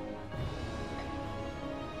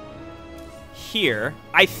here.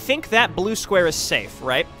 I think that blue square is safe,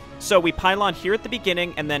 right? So we pylon here at the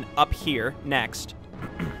beginning and then up here next.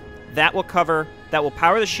 That will cover... That will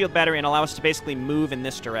power the shield battery and allow us to basically move in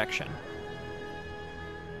this direction.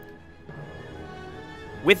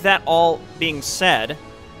 With that all being said,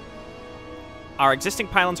 our existing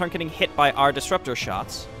pylons aren't getting hit by our disruptor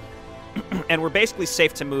shots, and we're basically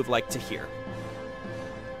safe to move, like, to here.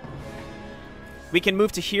 We can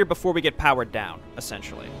move to here before we get powered down,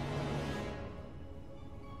 essentially.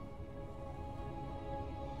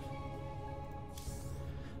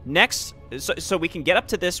 Next, so we can get up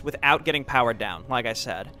to this without getting powered down, like I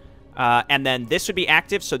said. And then this would be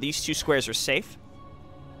active, so these 2 squares are safe.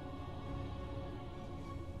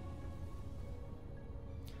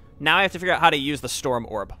 Now I have to figure out how to use the Storm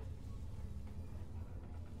Orb.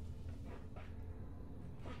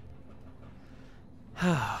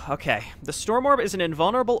 Okay. The Storm Orb is an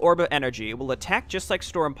invulnerable orb of energy. It will attack just like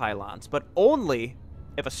Storm Pylons, but only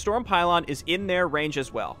if a Storm Pylon is in their range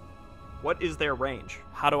as well. What is their range?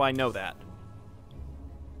 How do I know that?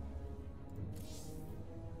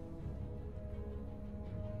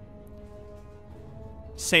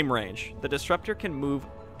 Same range. The Disruptor can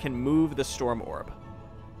move the Storm Orb.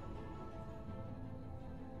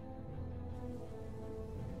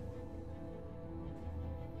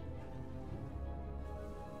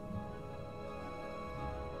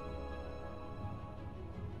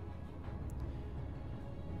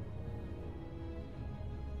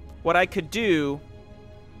 What I could do...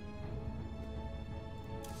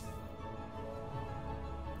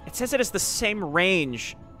 It says it has the same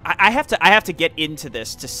range I have to get into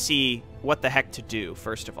this to see what the heck to do,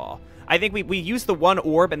 first of all. I think we use the one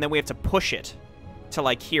orb, and then we have to push it to,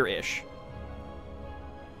 like, here-ish.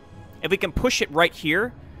 If we can push it right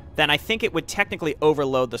here, then I think it would technically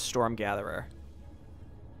overload the Storm Gatherer.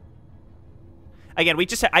 Again,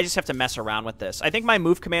 I just have to mess around with this. I think my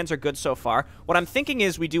move commands are good so far. What I'm thinking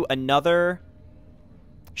is we do another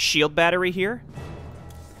shield battery here,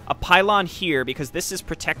 a pylon here, because this is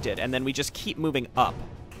protected, and then we just keep moving up.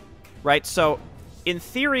 Right? So, in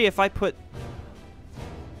theory, if I put...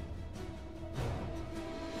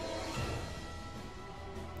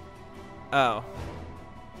 Oh.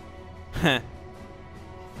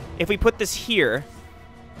 If we put this here...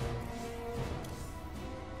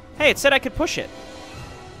 Hey, it said I could push it.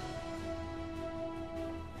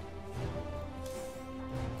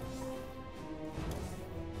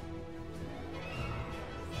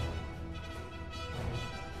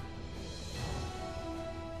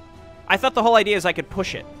 I thought the whole idea is I could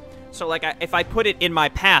push it. So, like, if I put it in my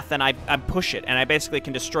path, then I push it, and I basically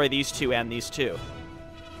can destroy these two and these two.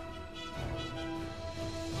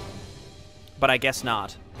 But I guess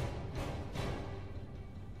not.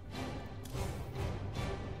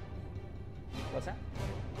 What's that?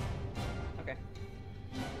 Okay.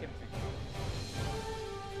 Give it to me.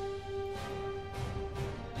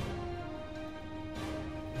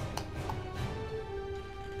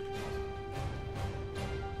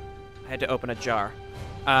 I had to open a jar.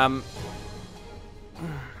 I'm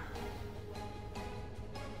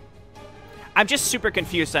just super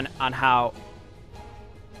confused on how...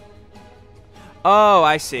 Oh,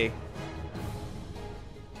 I see.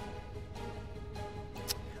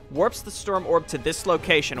 Warps the Storm Orb to this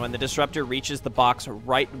location when the Disruptor reaches the box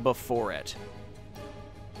right before it.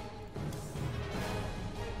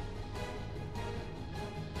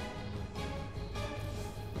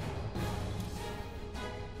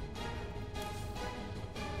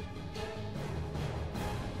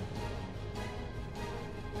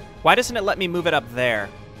 Why doesn't it let me move it up there,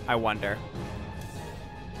 I wonder?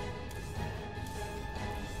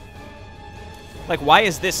 Like, why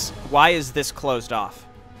is this closed off,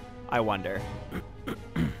 I wonder?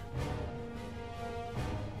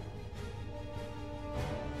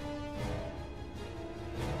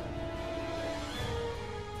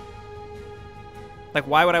 Like,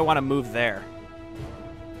 why would I want to move there?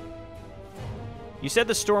 You said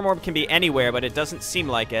the Storm Orb can be anywhere, but it doesn't seem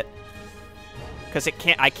like it. Because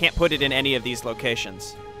I can't put it in any of these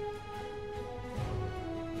locations.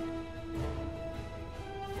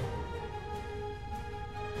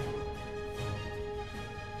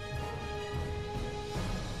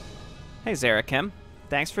 Hey, Zerakim.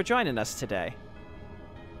 Thanks for joining us today.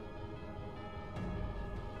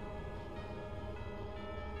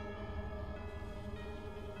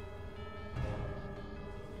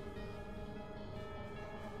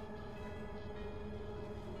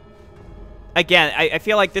 Again, I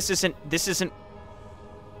feel like this isn't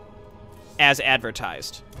as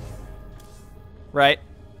advertised, right?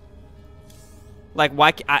 Like,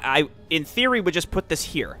 why? I in theory would just put this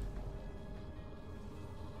here.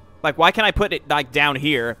 Like, why can I put it like down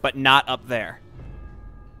here but not up there?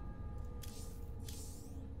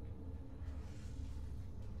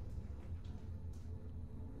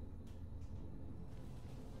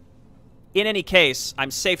 In any case,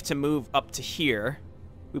 I'm safe to move up to here.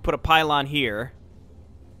 We put a pylon here.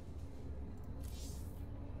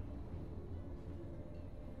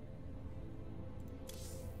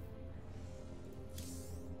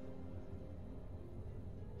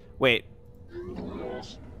 Wait.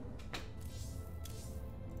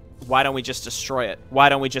 Why don't we just destroy it? Why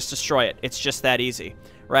don't we just destroy it? It's just that easy,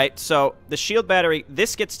 right? So the shield battery,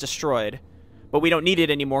 this gets destroyed, but we don't need it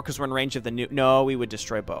anymore because we're in range of the new... No, we would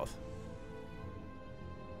destroy both.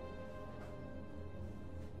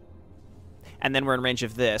 And then we're in range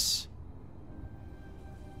of this.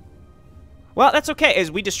 Well, that's okay,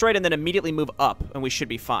 as we destroy it and then immediately move up, and we should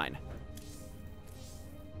be fine.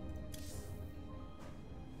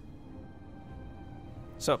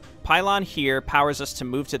 So, pylon here powers us to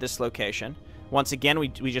move to this location. Once again, we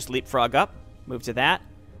just leapfrog up, move to that.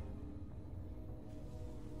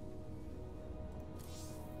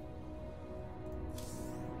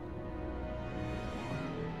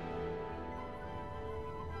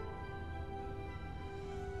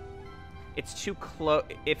 It's too close.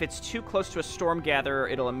 If it's too close to a Storm Gatherer,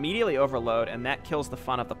 it'll immediately overload, and that kills the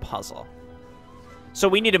fun of the puzzle. So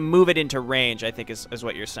we need to move it into range, I think, is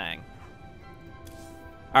what you're saying.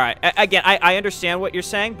 All right. Again, I understand what you're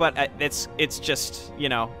saying, but it's just, you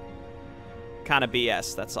know, kind of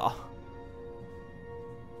BS. That's all.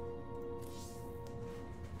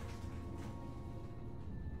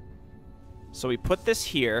 So we put this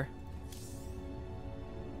here.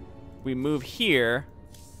 We move here.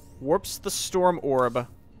 Warps the storm orb.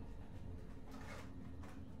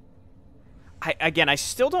 Again, I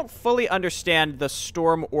still don't fully understand the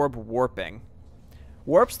storm orb warping.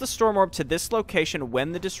 Warps the storm orb to this location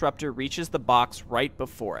when the disruptor reaches the box right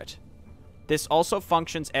before it. This also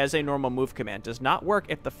functions as a normal move command. Does not work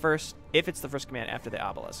if it's the first command after the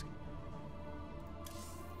obelisk.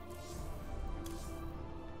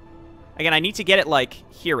 Again, I need to get it like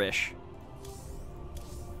here-ish.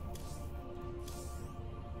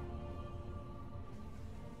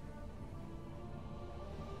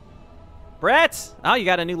 Brett! Oh, you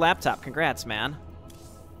got a new laptop. Congrats, man.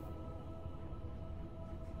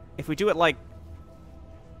 If we do it like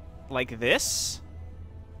this?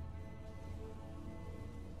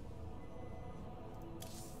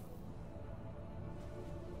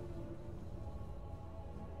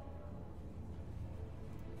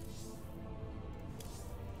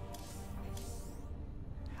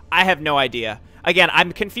 I have no idea. Again,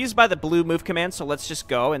 I'm confused by the blue move command, so let's just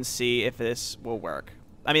go and see if this will work.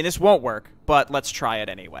 I mean, this won't work, but let's try it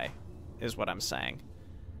anyway, is what I'm saying.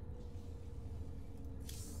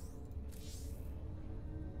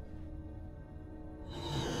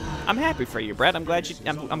 I'm happy for you, Brett. I'm glad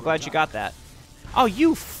you got that. Oh,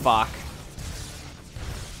 you fuck.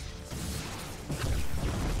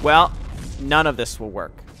 Well, none of this will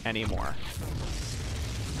work anymore.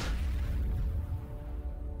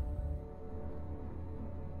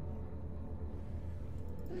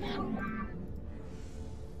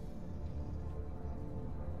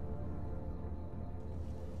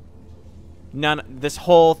 This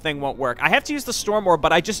whole thing won't work. I have to use the storm orb,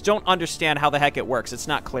 but I just don't understand how the heck it works. It's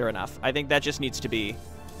not clear enough. I think that just needs to be...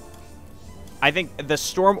 I think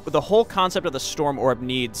the whole concept of the storm orb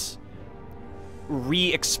needs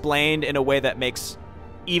re-explained in a way that makes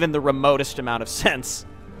even the remotest amount of sense.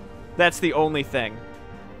 That's the only thing.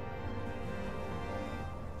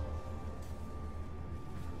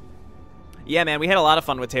 Yeah, man, we had a lot of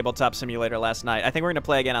fun with Tabletop Simulator last night. I think we're gonna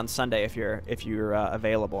play again on Sunday if you're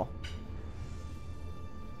available.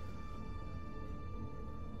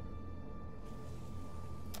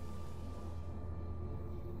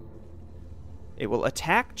 It will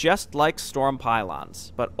attack just like storm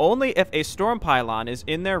pylons, but only if a storm pylon is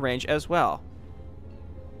in their range as well.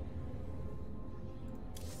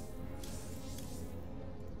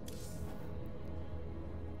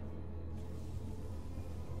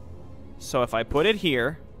 So if I put it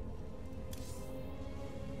here,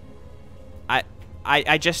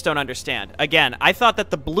 I just don't understand. Again, I thought that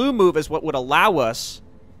the blue move is what would allow us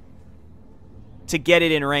to get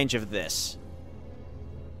it in range of this.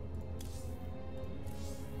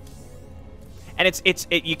 And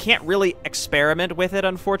you can't really experiment with it,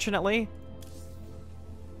 unfortunately.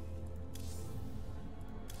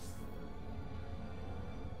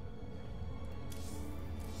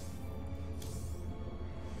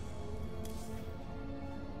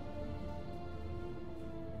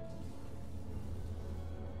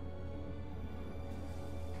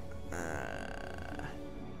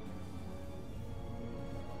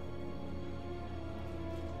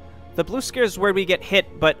 The blue scare is where we get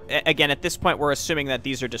hit, but again, at this point, we're assuming that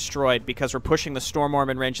these are destroyed because we're pushing the Storm Orb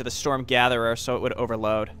in range of the Storm Gatherer, so it would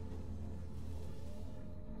overload.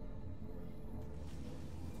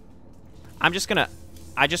 I just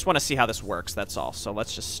want to see how this works, that's all. So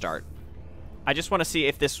let's just start. I just want to see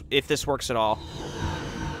if this works at all.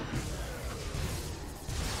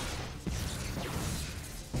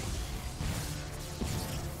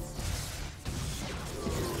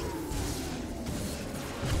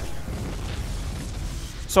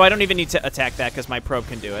 So I don't even need to attack that because my probe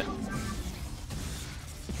can do it.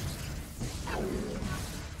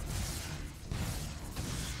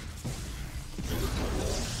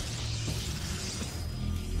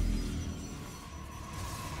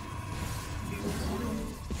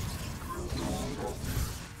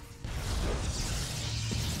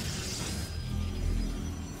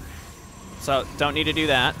 So don't need to do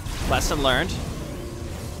that. Lesson learned.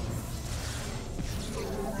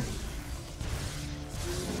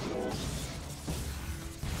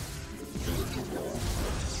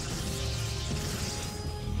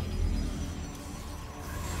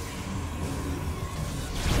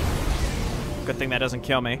 Good thing that doesn't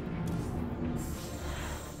kill me.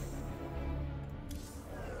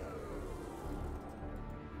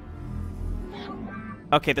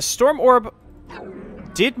 Okay, the Storm Orb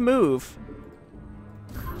did move.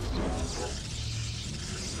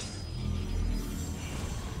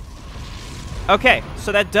 Okay,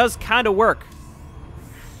 so that does kind of work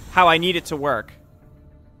how I need it to work.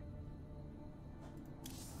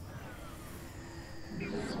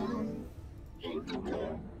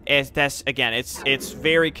 Again, it's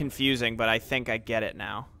very confusing, but I think I get it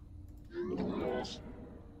now.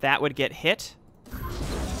 That would get hit.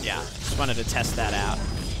 Yeah, just wanted to test that out.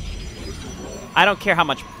 I don't care how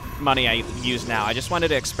much money I use now. I just wanted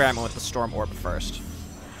to experiment with the Storm Orb first.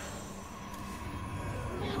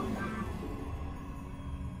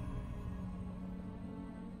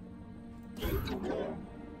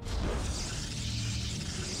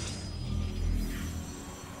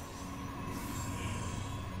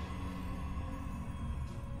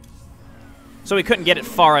 So we couldn't get it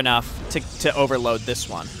far enough to overload this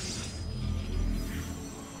one.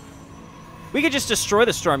 We could just destroy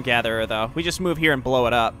the Storm Gatherer, though. We just move here and blow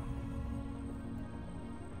it up.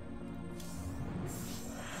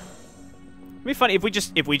 It'd be funny if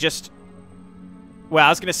we just... Well, I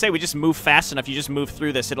was gonna say we just move fast enough. You just move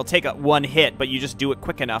through this. It'll take one hit, but you just do it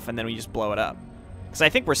quick enough, and then we just blow it up. Because I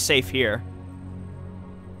think we're safe here.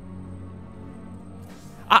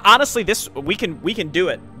 Honestly, we can do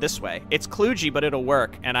it this way. It's kludgy, but it'll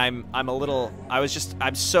work. And I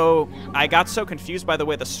got so confused by the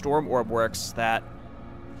way the Storm Orb works that.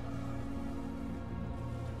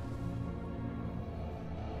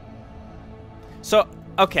 So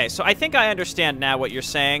okay, so I think I understand now what you're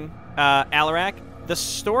saying, Alarak. The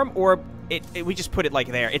Storm Orb, we just put it like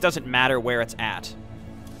there. It doesn't matter where it's at,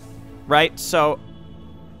 right? So,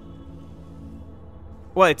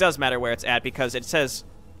 well, it does matter where it's at because it says.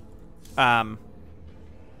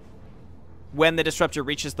 When the disruptor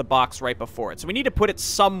reaches the box right before it. So we need to put it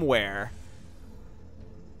somewhere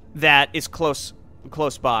that is close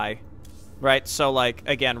by, right? So, like,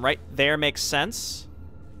 again, right there makes sense.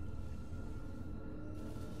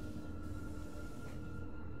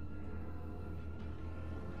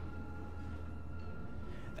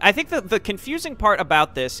 I think the confusing part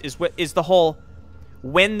about this is the whole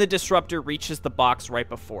when the disruptor reaches the box right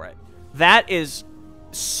before it. That's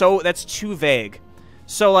too vague.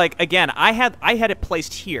 So, like, again, I had it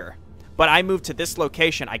placed here, but I moved to this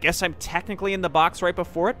location. I guess I'm technically in the box right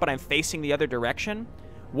before it, but I'm facing the other direction.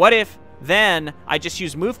 What if then I just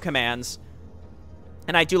use move commands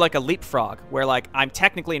and I do like a leapfrog where, like, I'm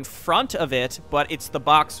technically in front of it, but it's the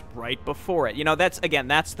box right before it. You know, that's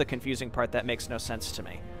the confusing part that makes no sense to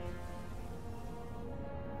me.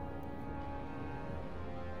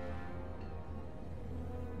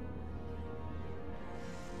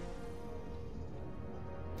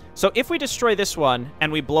 So if we destroy this one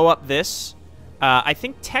and we blow up this, I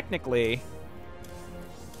think technically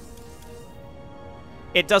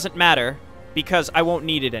it doesn't matter because I won't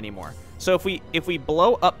need it anymore. So if we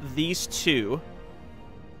blow up these two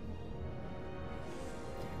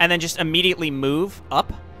and then just immediately move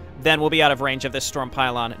up, then we'll be out of range of this Storm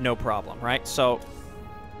Pylon, no problem, right? So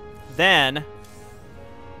then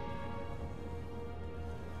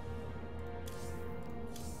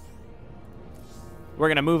we're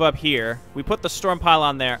going to move up here. We put the Storm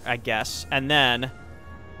Pylon there, I guess. And then...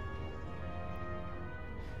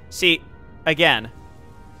 See, again,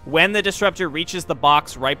 when the disruptor reaches the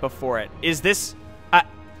box right before it, is this...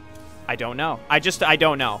 I don't know. I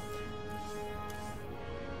don't know.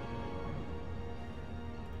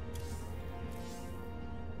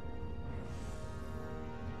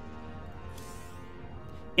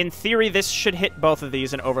 In theory, this should hit both of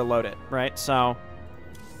these and overload it, right? So...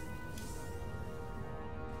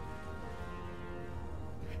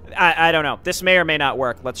 I don't know. This may or may not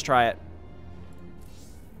work. Let's try it.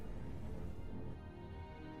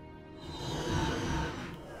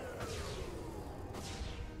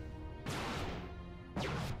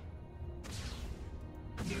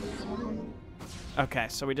 Okay,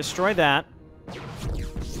 so we destroy that.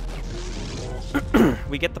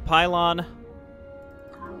 We get the pylon.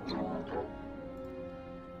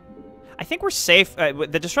 I think we're safe.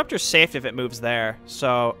 The disruptor's safe if it moves there,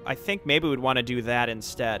 so I think maybe we'd want to do that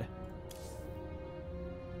instead.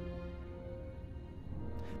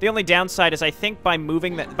 The only downside is I think by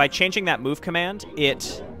changing that move command,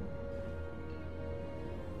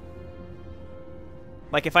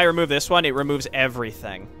 like if I remove this one, it removes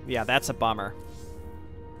everything. Yeah, that's a bummer.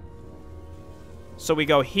 So we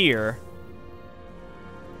go here,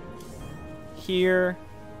 here,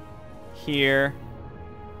 here.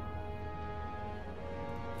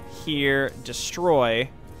 Here, destroy,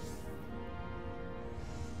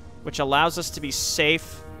 which allows us to be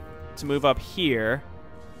safe to move up here.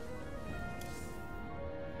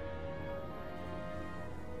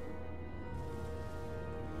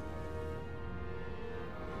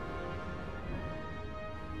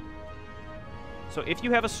 So if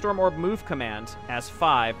you have a Storm Orb move command as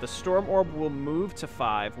 5, the Storm Orb will move to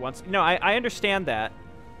 5 once... No, I understand that.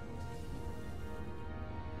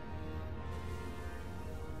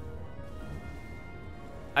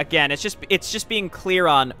 Again, it's just being clear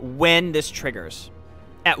on when this triggers.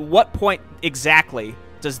 At what point exactly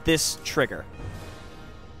does this trigger?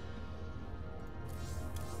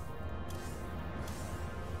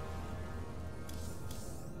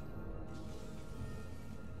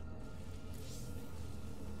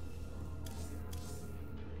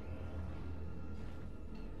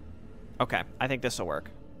 Okay, I think this will work.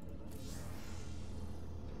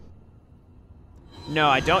 No,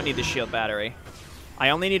 I don't need the shield battery. I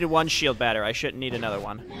only needed one shield battery. I shouldn't need another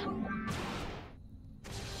one.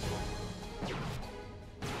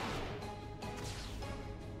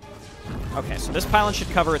 Okay, so this pylon should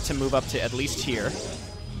cover it to move up to at least here.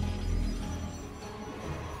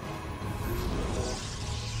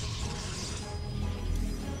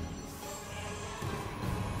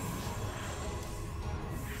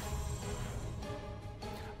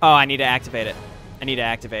 Oh, I need to activate it. I need to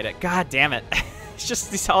activate it. God damn it. It's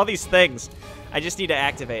just all these things. I just need to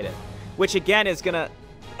activate it. Which, again, is gonna...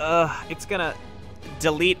 it's gonna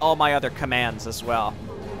delete all my other commands as well.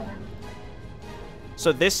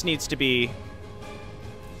 So this needs to be...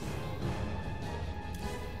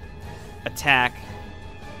 attack.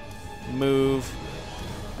 Move.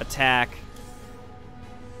 Attack.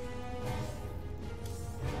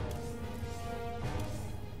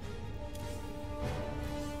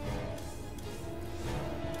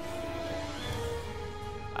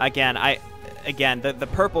 Again, the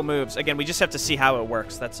purple moves. Again, we just have to see how it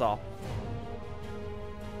works. That's all.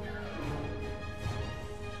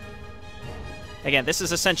 Again, this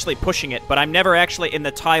is essentially pushing it, but I'm never actually in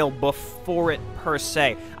the tile before it per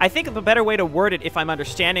se. I think the better way to word it, if I'm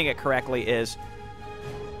understanding it correctly, is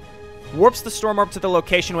warps the storm orb to the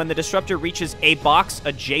location when the disruptor reaches a box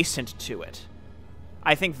adjacent to it.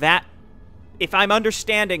 I think that, if I'm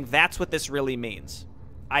understanding, that's what this really means.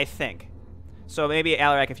 I think. So maybe,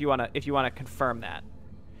 Alarak, if you wanna confirm that.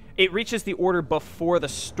 It reaches the order before the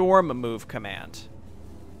storm move command.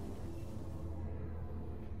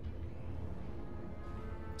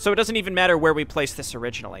 So it doesn't even matter where we place this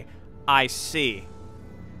originally. I see.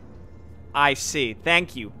 I see.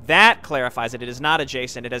 Thank you. That clarifies it. It is not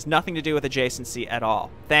adjacent. It has nothing to do with adjacency at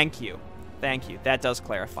all. Thank you. Thank you. That does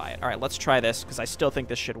clarify it. All right, let's try this, because I still think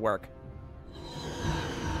this should work.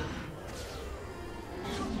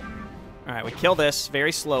 All right, we kill this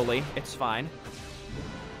very slowly. It's fine.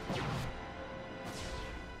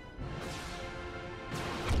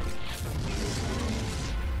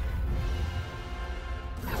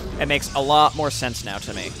 It makes a lot more sense now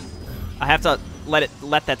to me. I have to let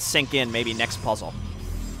that sink in maybe next puzzle.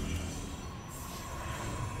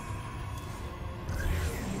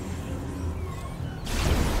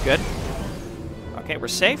 Good. Okay, we're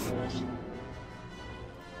safe.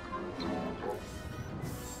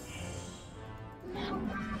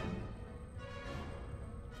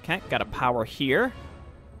 Okay, got a power here.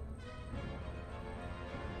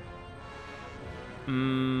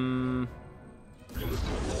 And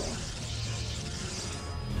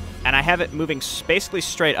I have it moving basically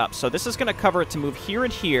straight up. So this is going to cover it to move here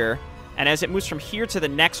and here. And as it moves from here to the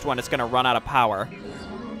next one, it's going to run out of power.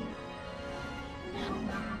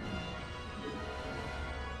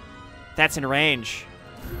 That's in range.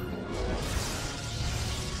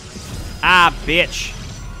 Ah, bitch.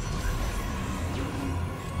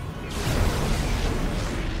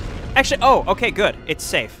 Actually, oh, okay, good. It's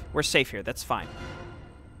safe. We're safe here. That's fine.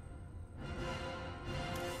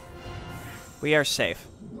 We are safe.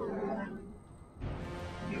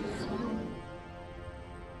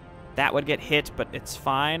 That would get hit, but it's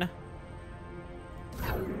fine.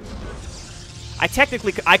 I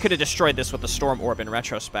could have destroyed this with the Storm Orb in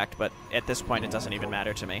retrospect, but at this point it doesn't even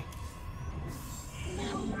matter to me.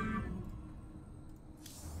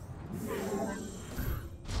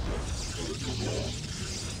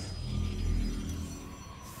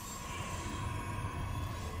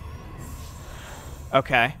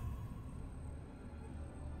 Okay.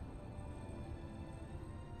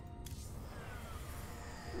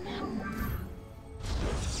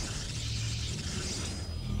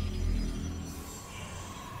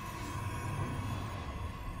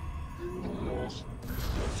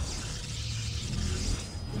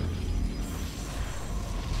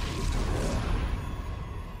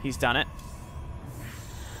 He's done it.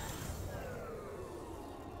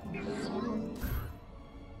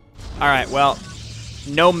 All right, well,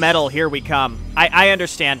 no metal, here we come. I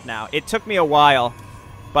understand now. It took me a while,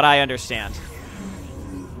 but I understand.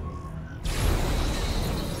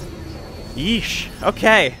 Yeesh.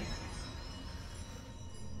 Okay.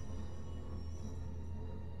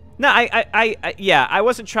 No, yeah, I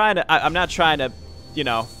wasn't trying to... I'm not trying to, you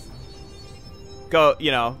know, go,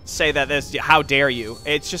 you know, say that this, how dare you.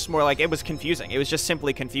 It's just more like it was confusing. It was just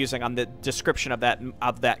simply confusing on the description of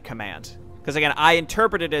that command. Because again, I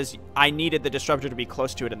interpreted it as I needed the disruptor to be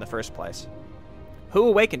close to it in the first place. Who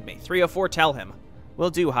awakened me? 304, tell him.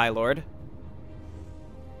 Will do, High Lord.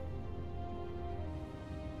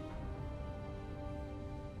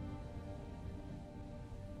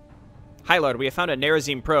 High Lord, we have found a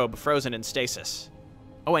Nerazim probe frozen in stasis.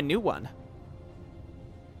 Oh, a new one.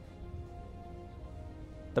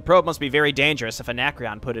 The probe must be very dangerous if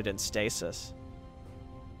Anacreon put it in stasis.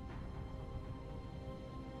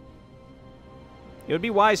 It would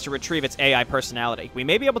be wise to retrieve its AI personality. We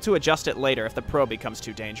may be able to adjust it later if the probe becomes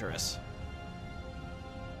too dangerous.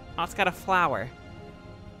 Oh, it's got a flower.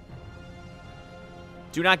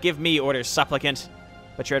 Do not give me orders, supplicant.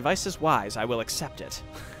 But your advice is wise. I will accept it.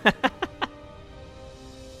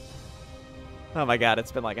 Oh my god,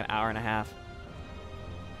 it's been like an hour and a half.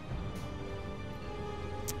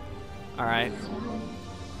 Alright.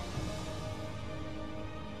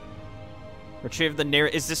 Retrieve the near...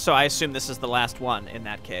 Is this... So I assume this is the last one in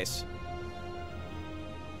that case.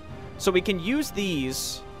 So we can use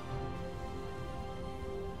these...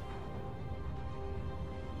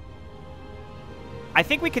 I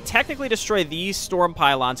think we could technically destroy these storm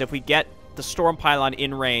pylons if we get the storm pylon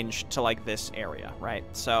in range to, like, this area, right?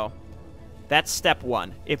 So... That's step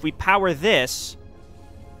one. If we power this,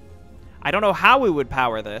 I don't know how we would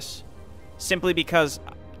power this, simply because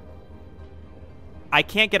I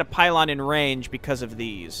can't get a pylon in range because of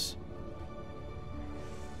these.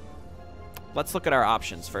 Let's look at our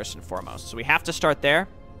options first and foremost. So we have to start there.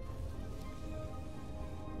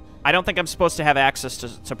 I don't think I'm supposed to have access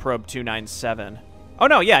to probe 297. Oh,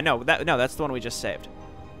 no, yeah, no, that's the one we just saved.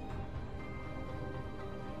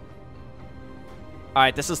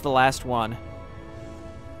 Alright, this is the last one.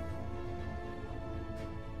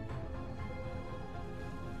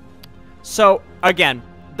 So, again,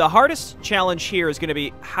 the hardest challenge here is going to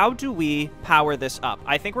be, how do we power this up?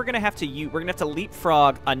 I think we're going to have to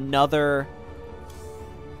leapfrog another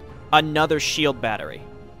shield battery.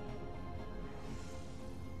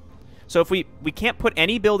 So if we can't put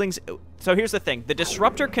any buildings... So here's the thing. The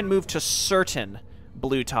disruptor can move to certain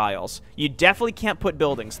blue tiles. You definitely can't put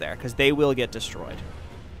buildings there, because they will get destroyed.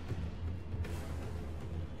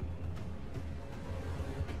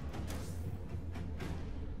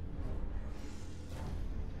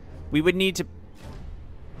 We would need to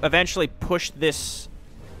eventually push this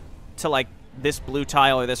to, like, this blue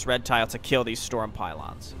tile or this red tile to kill these storm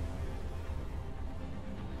pylons.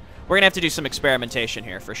 We're going to have to do some experimentation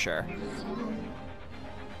here, for sure.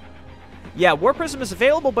 Yeah, Warp Prism is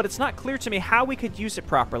available, but it's not clear to me how we could use it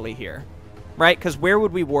properly here. Right? Because where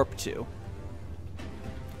would we warp to?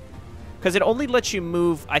 Because it only lets you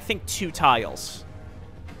move, I think, 2 tiles.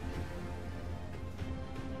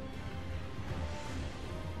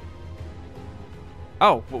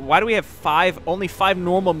 Oh, why do we have only 5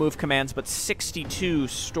 normal move commands, but 62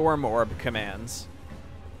 Storm Orb commands?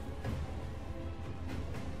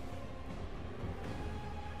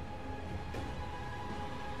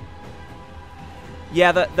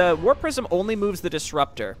 Yeah, the Warp Prism only moves the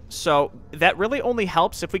Disruptor, so that really only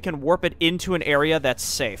helps if we can warp it into an area that's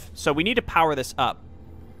safe. So we need to power this up.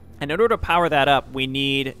 And in order to power that up, we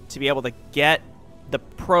need to be able to get the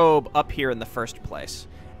probe up here in the first place.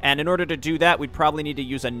 And in order to do that, we'd probably need to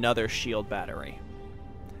use another shield battery.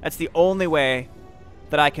 That's the only way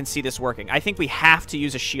that I can see this working. I think we have to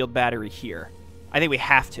use a shield battery here. I think we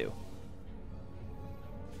have to.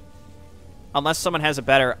 Unless someone has a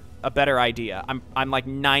better idea. I'm like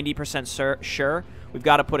 90% sure we've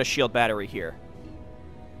got to put a shield battery here.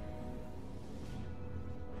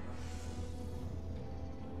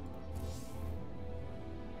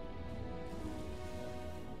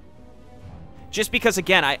 Just because,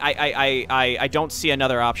 again, I don't see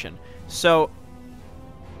another option. So,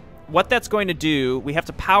 what that's going to do, we have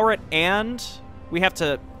to power it and we have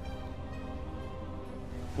to...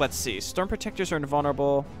 Let's see. Storm Protectors are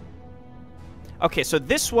invulnerable. Okay, so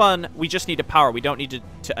this one, we just need to power. We don't need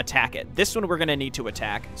to attack it. This one we're going to need to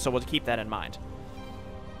attack, so we'll keep that in mind.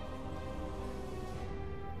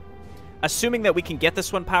 Assuming that we can get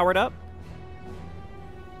this one powered up.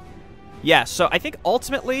 Yeah, so I think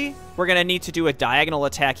ultimately we're going to need to do a diagonal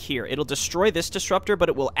attack here. It'll destroy this disruptor, but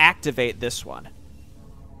it will activate this one.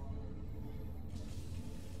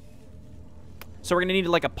 So we're going to need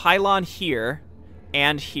like a pylon here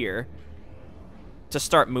and here to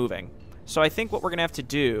start moving. So I think what we're going to have to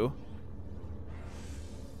do...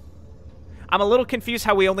 I'm a little confused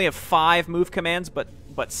how we only have 5 move commands, but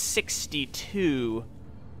 62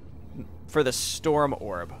 for the Storm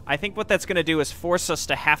Orb. I think what that's going to do is force us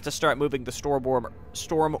to have to start moving the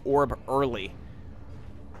Storm Orb early.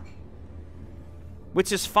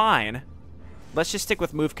 Which is fine. Let's just stick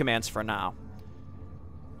with move commands for now.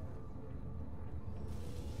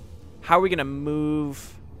 How are we going to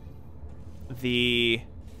move the...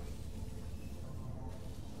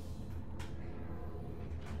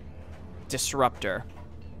 Disruptor?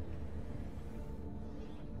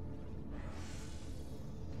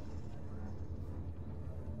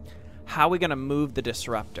 How are we going to move the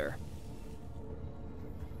Disruptor?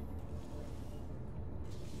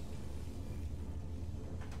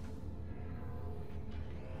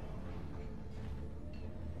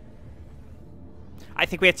 I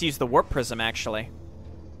think we have to use the Warp Prism, actually.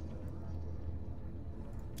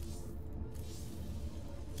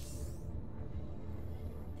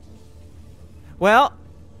 Well,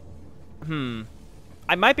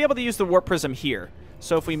 I might be able to use the Warp Prism here.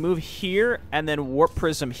 So if we move here and then Warp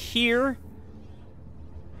Prism here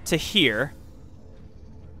to here.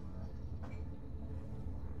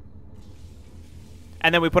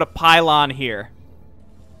 And then we put a pylon here.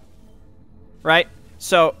 Right?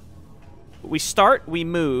 So we start, we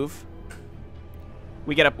move.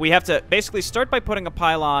 We have to basically start by putting a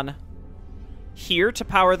pylon here to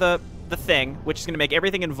power the thing, which is going to make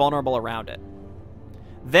everything invulnerable around it.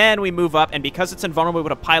 Then we move up, and because it's invulnerable, we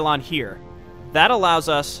put a pylon here. That allows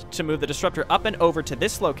us to move the Disruptor up and over to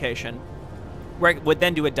this location, where it would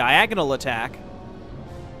then do a diagonal attack.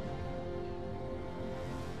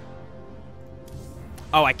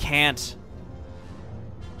 Oh, I can't.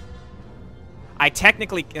 I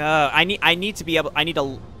technically, I need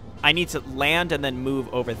to land and then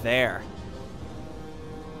move over there.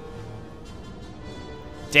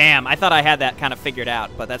 Damn, I thought I had that kind of figured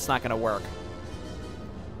out, but that's not going to work.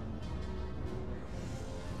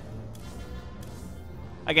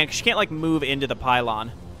 Again, 'cause you can't, like, move into the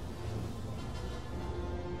pylon.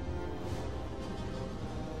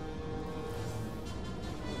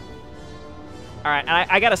 Alright, and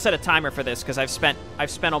I gotta set a timer for this, because I've spent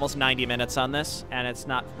almost 90 minutes on this, and it's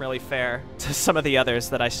not really fair to some of the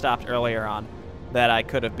others that I stopped earlier on that I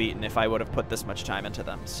could have beaten if I would have put this much time into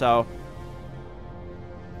them. So...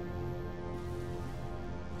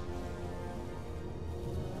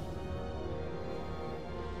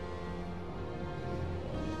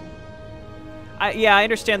 yeah, I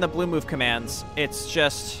understand the blue move commands. It's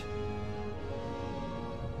just...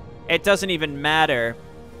 It doesn't even matter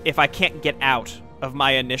if I can't get out of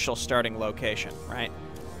my initial starting location, right?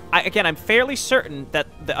 Again, I'm fairly certain that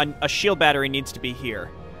a shield battery needs to be here.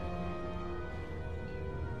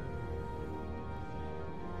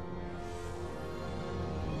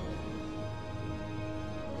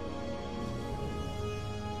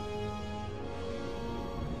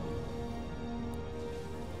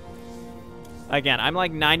 Again, I'm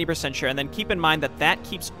like 90% sure, and then keep in mind that that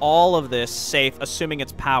keeps all of this safe, assuming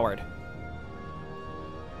it's powered.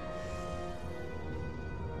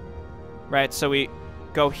 Right, so we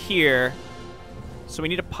go here. So we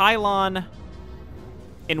need a pylon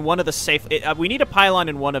in one of the safe... we need a pylon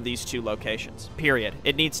in one of these two locations, period.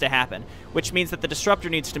 It needs to happen, which means that the Disruptor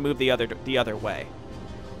needs to move the other way.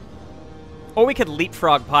 Or we could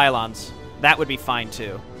leapfrog pylons. That would be fine,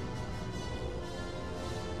 too.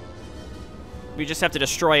 We just have to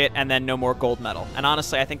destroy it and then no more gold medal. And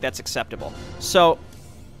honestly, I think that's acceptable. So,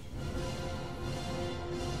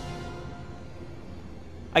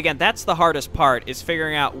 again, that's the hardest part, is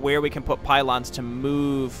figuring out where we can put pylons to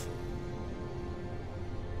move.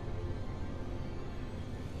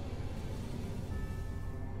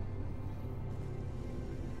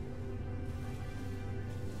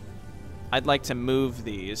 I'd like to move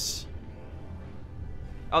these.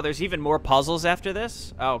 Oh, there's even more puzzles after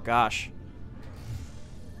this? Oh, gosh.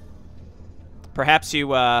 Perhaps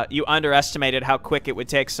you underestimated how quick it would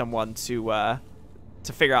take someone to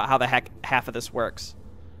figure out how the heck half of this works.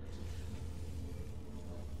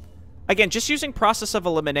 Again, just using process of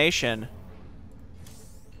elimination.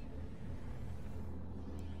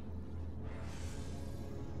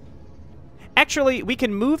 Actually, we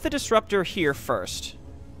can move the Disruptor here first.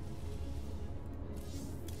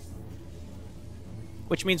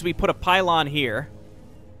 Which means we put a pylon here.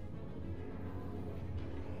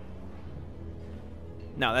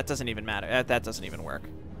 No, that doesn't even matter. That doesn't even work.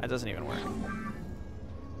 That doesn't even work.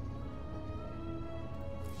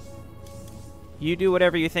 You do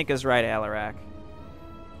whatever you think is right, Alarak.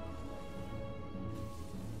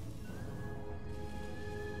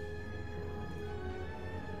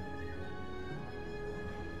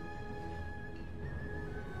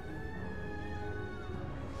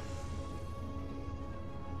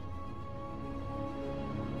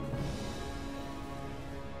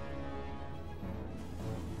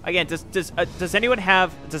 Again, does anyone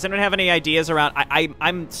have any ideas around?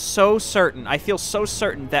 I'm so certain. I feel so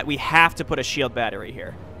certain that we have to put a shield battery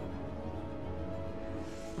here.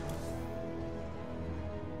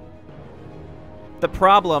 The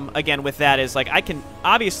problem again with that is like I can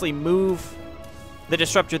obviously move the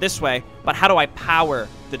disruptor this way, but how do I power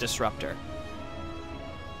the disruptor?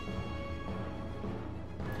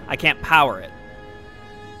 I can't power it.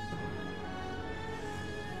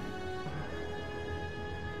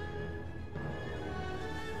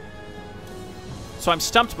 So I'm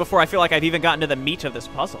stumped before I feel like I've even gotten to the meat of this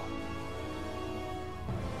puzzle.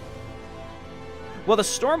 Well, the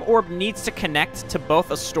Storm Orb needs to connect to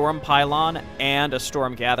both a Storm Pylon and a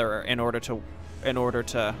Storm Gatherer in order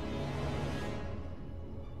to...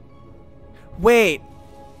 Wait.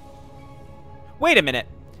 Wait a minute.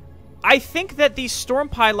 I think that these Storm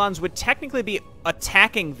Pylons would technically be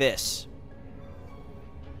attacking this.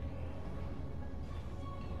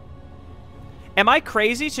 Am I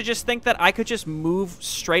crazy to just think that I could just move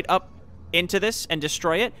straight up into this and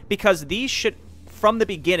destroy it? Because these should, from the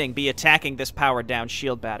beginning, be attacking this powered down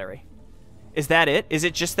shield battery. Is that it? Is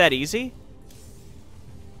it just that easy?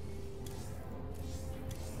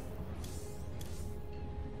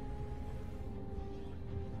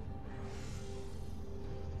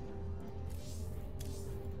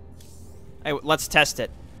 Hey, let's test it.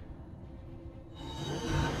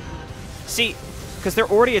 See, because they're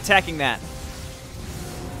already attacking that.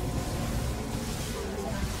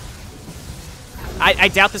 I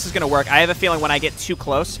doubt this is going to work. I have a feeling when I get too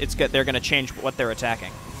close, they're going to change what they're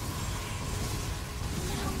attacking.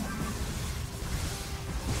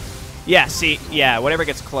 Yeah, see, yeah, whatever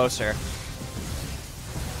gets closer.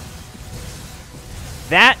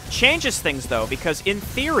 That changes things, though, because in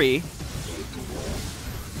theory...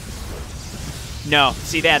 No,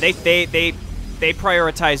 see that, they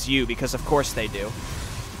prioritize you, because of course they do.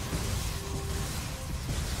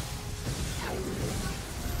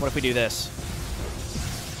 What if we do this?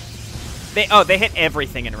 They hit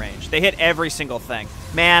everything in range. They hit every single thing.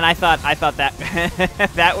 Man, I thought that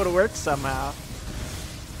that would work somehow.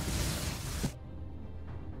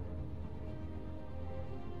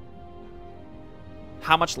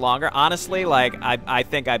 How much longer? Honestly, like I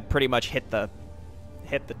think I pretty much hit the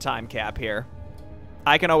time cap here.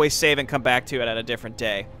 I can always save and come back to it at a different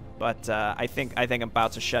day, but I think I'm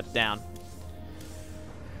about to shut down.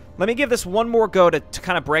 Let me give this one more go to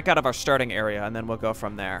kind of break out of our starting area, and then we'll go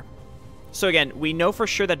from there. So again, we know for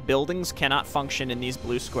sure that buildings cannot function in these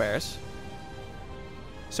blue squares.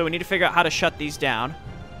 So we need to figure out how to shut these down.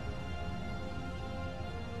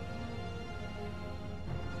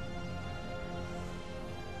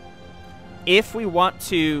 If we want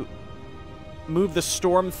to move the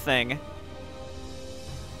storm thing,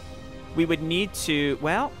 we would need to,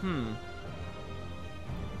 well,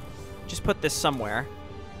 just put this somewhere.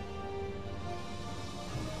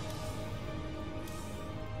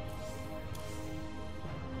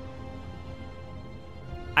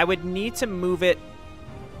 I would need to move it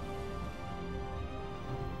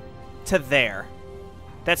to there.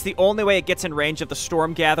 That's the only way it gets in range of the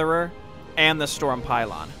Storm Gatherer and the Storm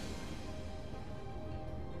Pylon.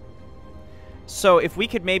 So if we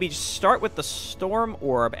could maybe just start with the Storm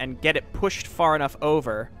Orb and get it pushed far enough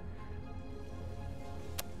over.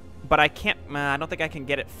 But I can't, I don't think I can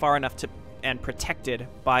get it far enough to and protected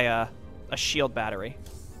by a shield battery.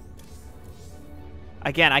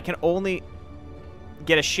 Again, I can only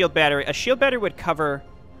get a shield battery. A shield battery would cover...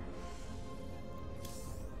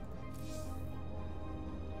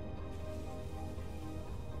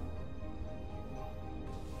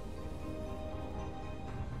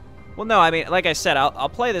 Well, no, I mean, like I said, I'll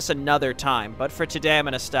play this another time, but for today I'm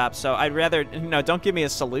going to stop, so I'd rather, no, don't give me a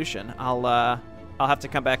solution. I'll have to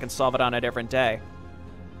come back and solve it on a different day.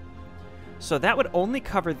 So that would only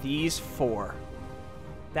cover these 4.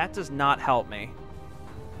 That does not help me.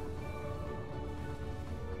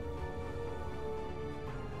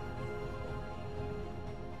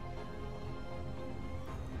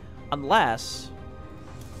 Unless...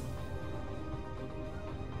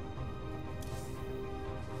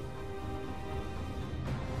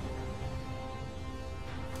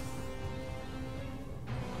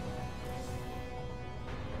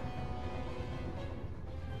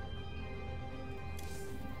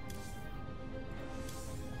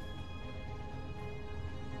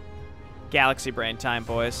 Galaxy brain time,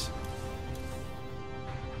 boys.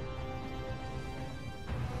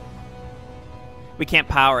 We can't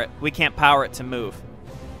power it. We can't power it to move.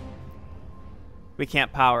 We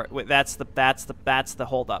can't power it. That's the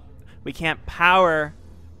holdup. We can't power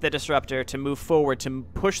the disruptor to move forward to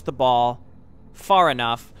push the ball far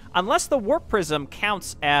enough Unless the Warp Prism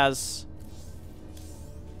counts as...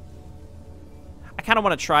 I kind of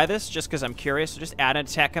want to try this just because I'm curious. So just add an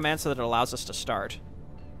attack command so that it allows us to start.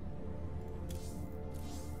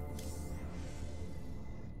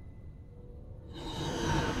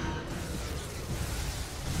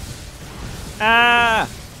 Ah!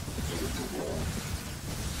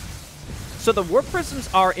 So the Warp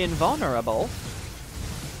Prisms are invulnerable.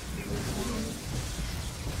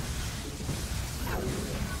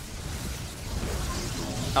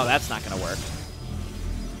 Oh, that's not going to work.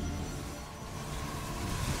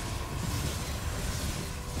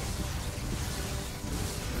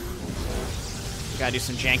 Gotta do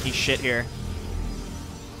some janky shit here.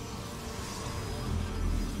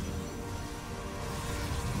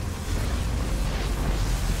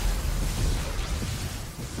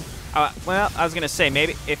 Well, I was gonna say,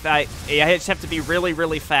 maybe if I just have to be really,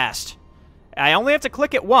 really fast. I only have to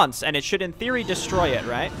click it once, and it should, in theory, destroy it,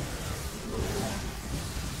 right?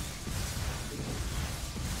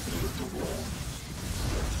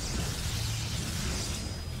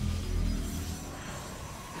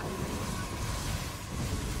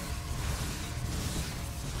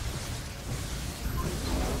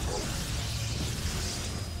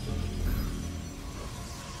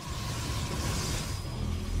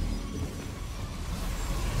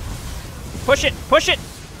 Push it! Push it!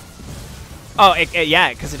 Oh, yeah,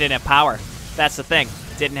 because it didn't have power. That's the thing.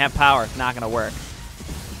 It didn't have power. Not gonna work.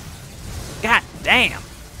 God damn!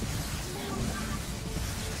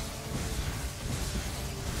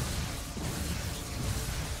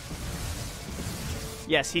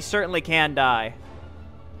 Yes, he certainly can die.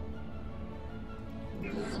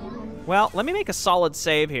 Well, let me make a solid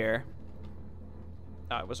save here.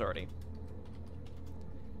 Oh, it was already.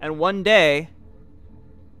 And one day...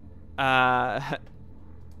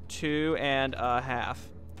 2.5.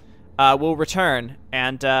 We'll return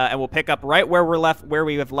and we'll pick up right where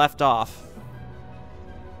we have left off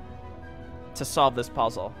to solve this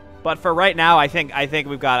puzzle. But for right now, I think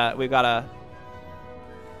we've gotta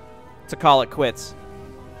to call it quits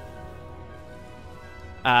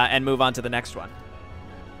and move on to the next one.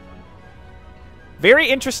 Very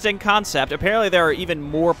interesting concept. Apparently, there are even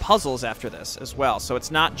more puzzles after this as well. So it's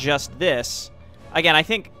not just this. Again, I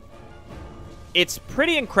think. It's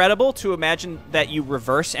pretty incredible to imagine that you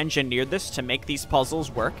reverse engineered this to make these puzzles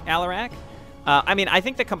work, Alarak. I mean, I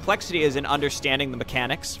think the complexity is in understanding the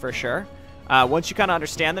mechanics, for sure. Once you kind of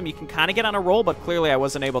understand them, you can kind of get on a roll, but clearly I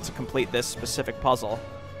wasn't able to complete this specific puzzle.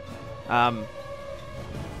 And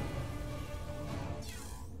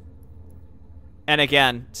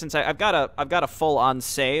again, since I've got a full-on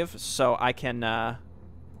save, so I can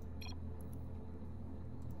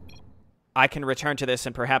return to this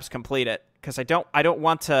and perhaps complete it. Because I don't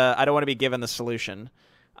want to be given the solution.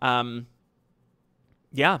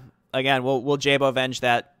 Yeah. Again, we'll Jabo avenge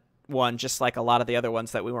that one, just like a lot of the other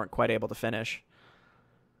ones that we weren't quite able to finish.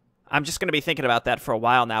 I'm just going to be thinking about that for a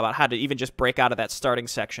while now, about how to even just break out of that starting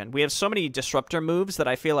section. We have so many disruptor moves that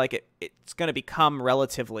I feel like it's going to become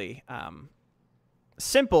relatively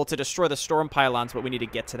simple to destroy the storm pylons, but we need to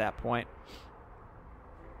get to that point.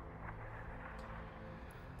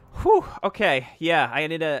 Whew, okay, yeah, I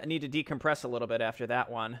need to decompress a little bit after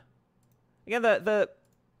that one. Again, the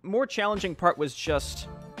more challenging part was just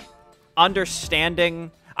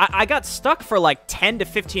understanding. I got stuck for like 10 to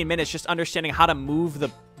 15 minutes just understanding how to move the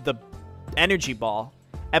energy ball.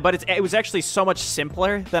 But it was actually so much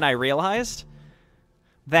simpler than I realized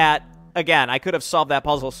that, again, I could have solved that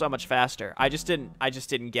puzzle so much faster. I just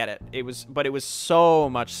didn't get it. It was so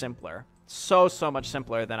much simpler. So much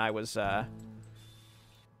simpler than I was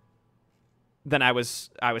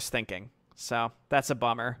thinking. So that's a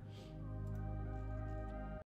bummer.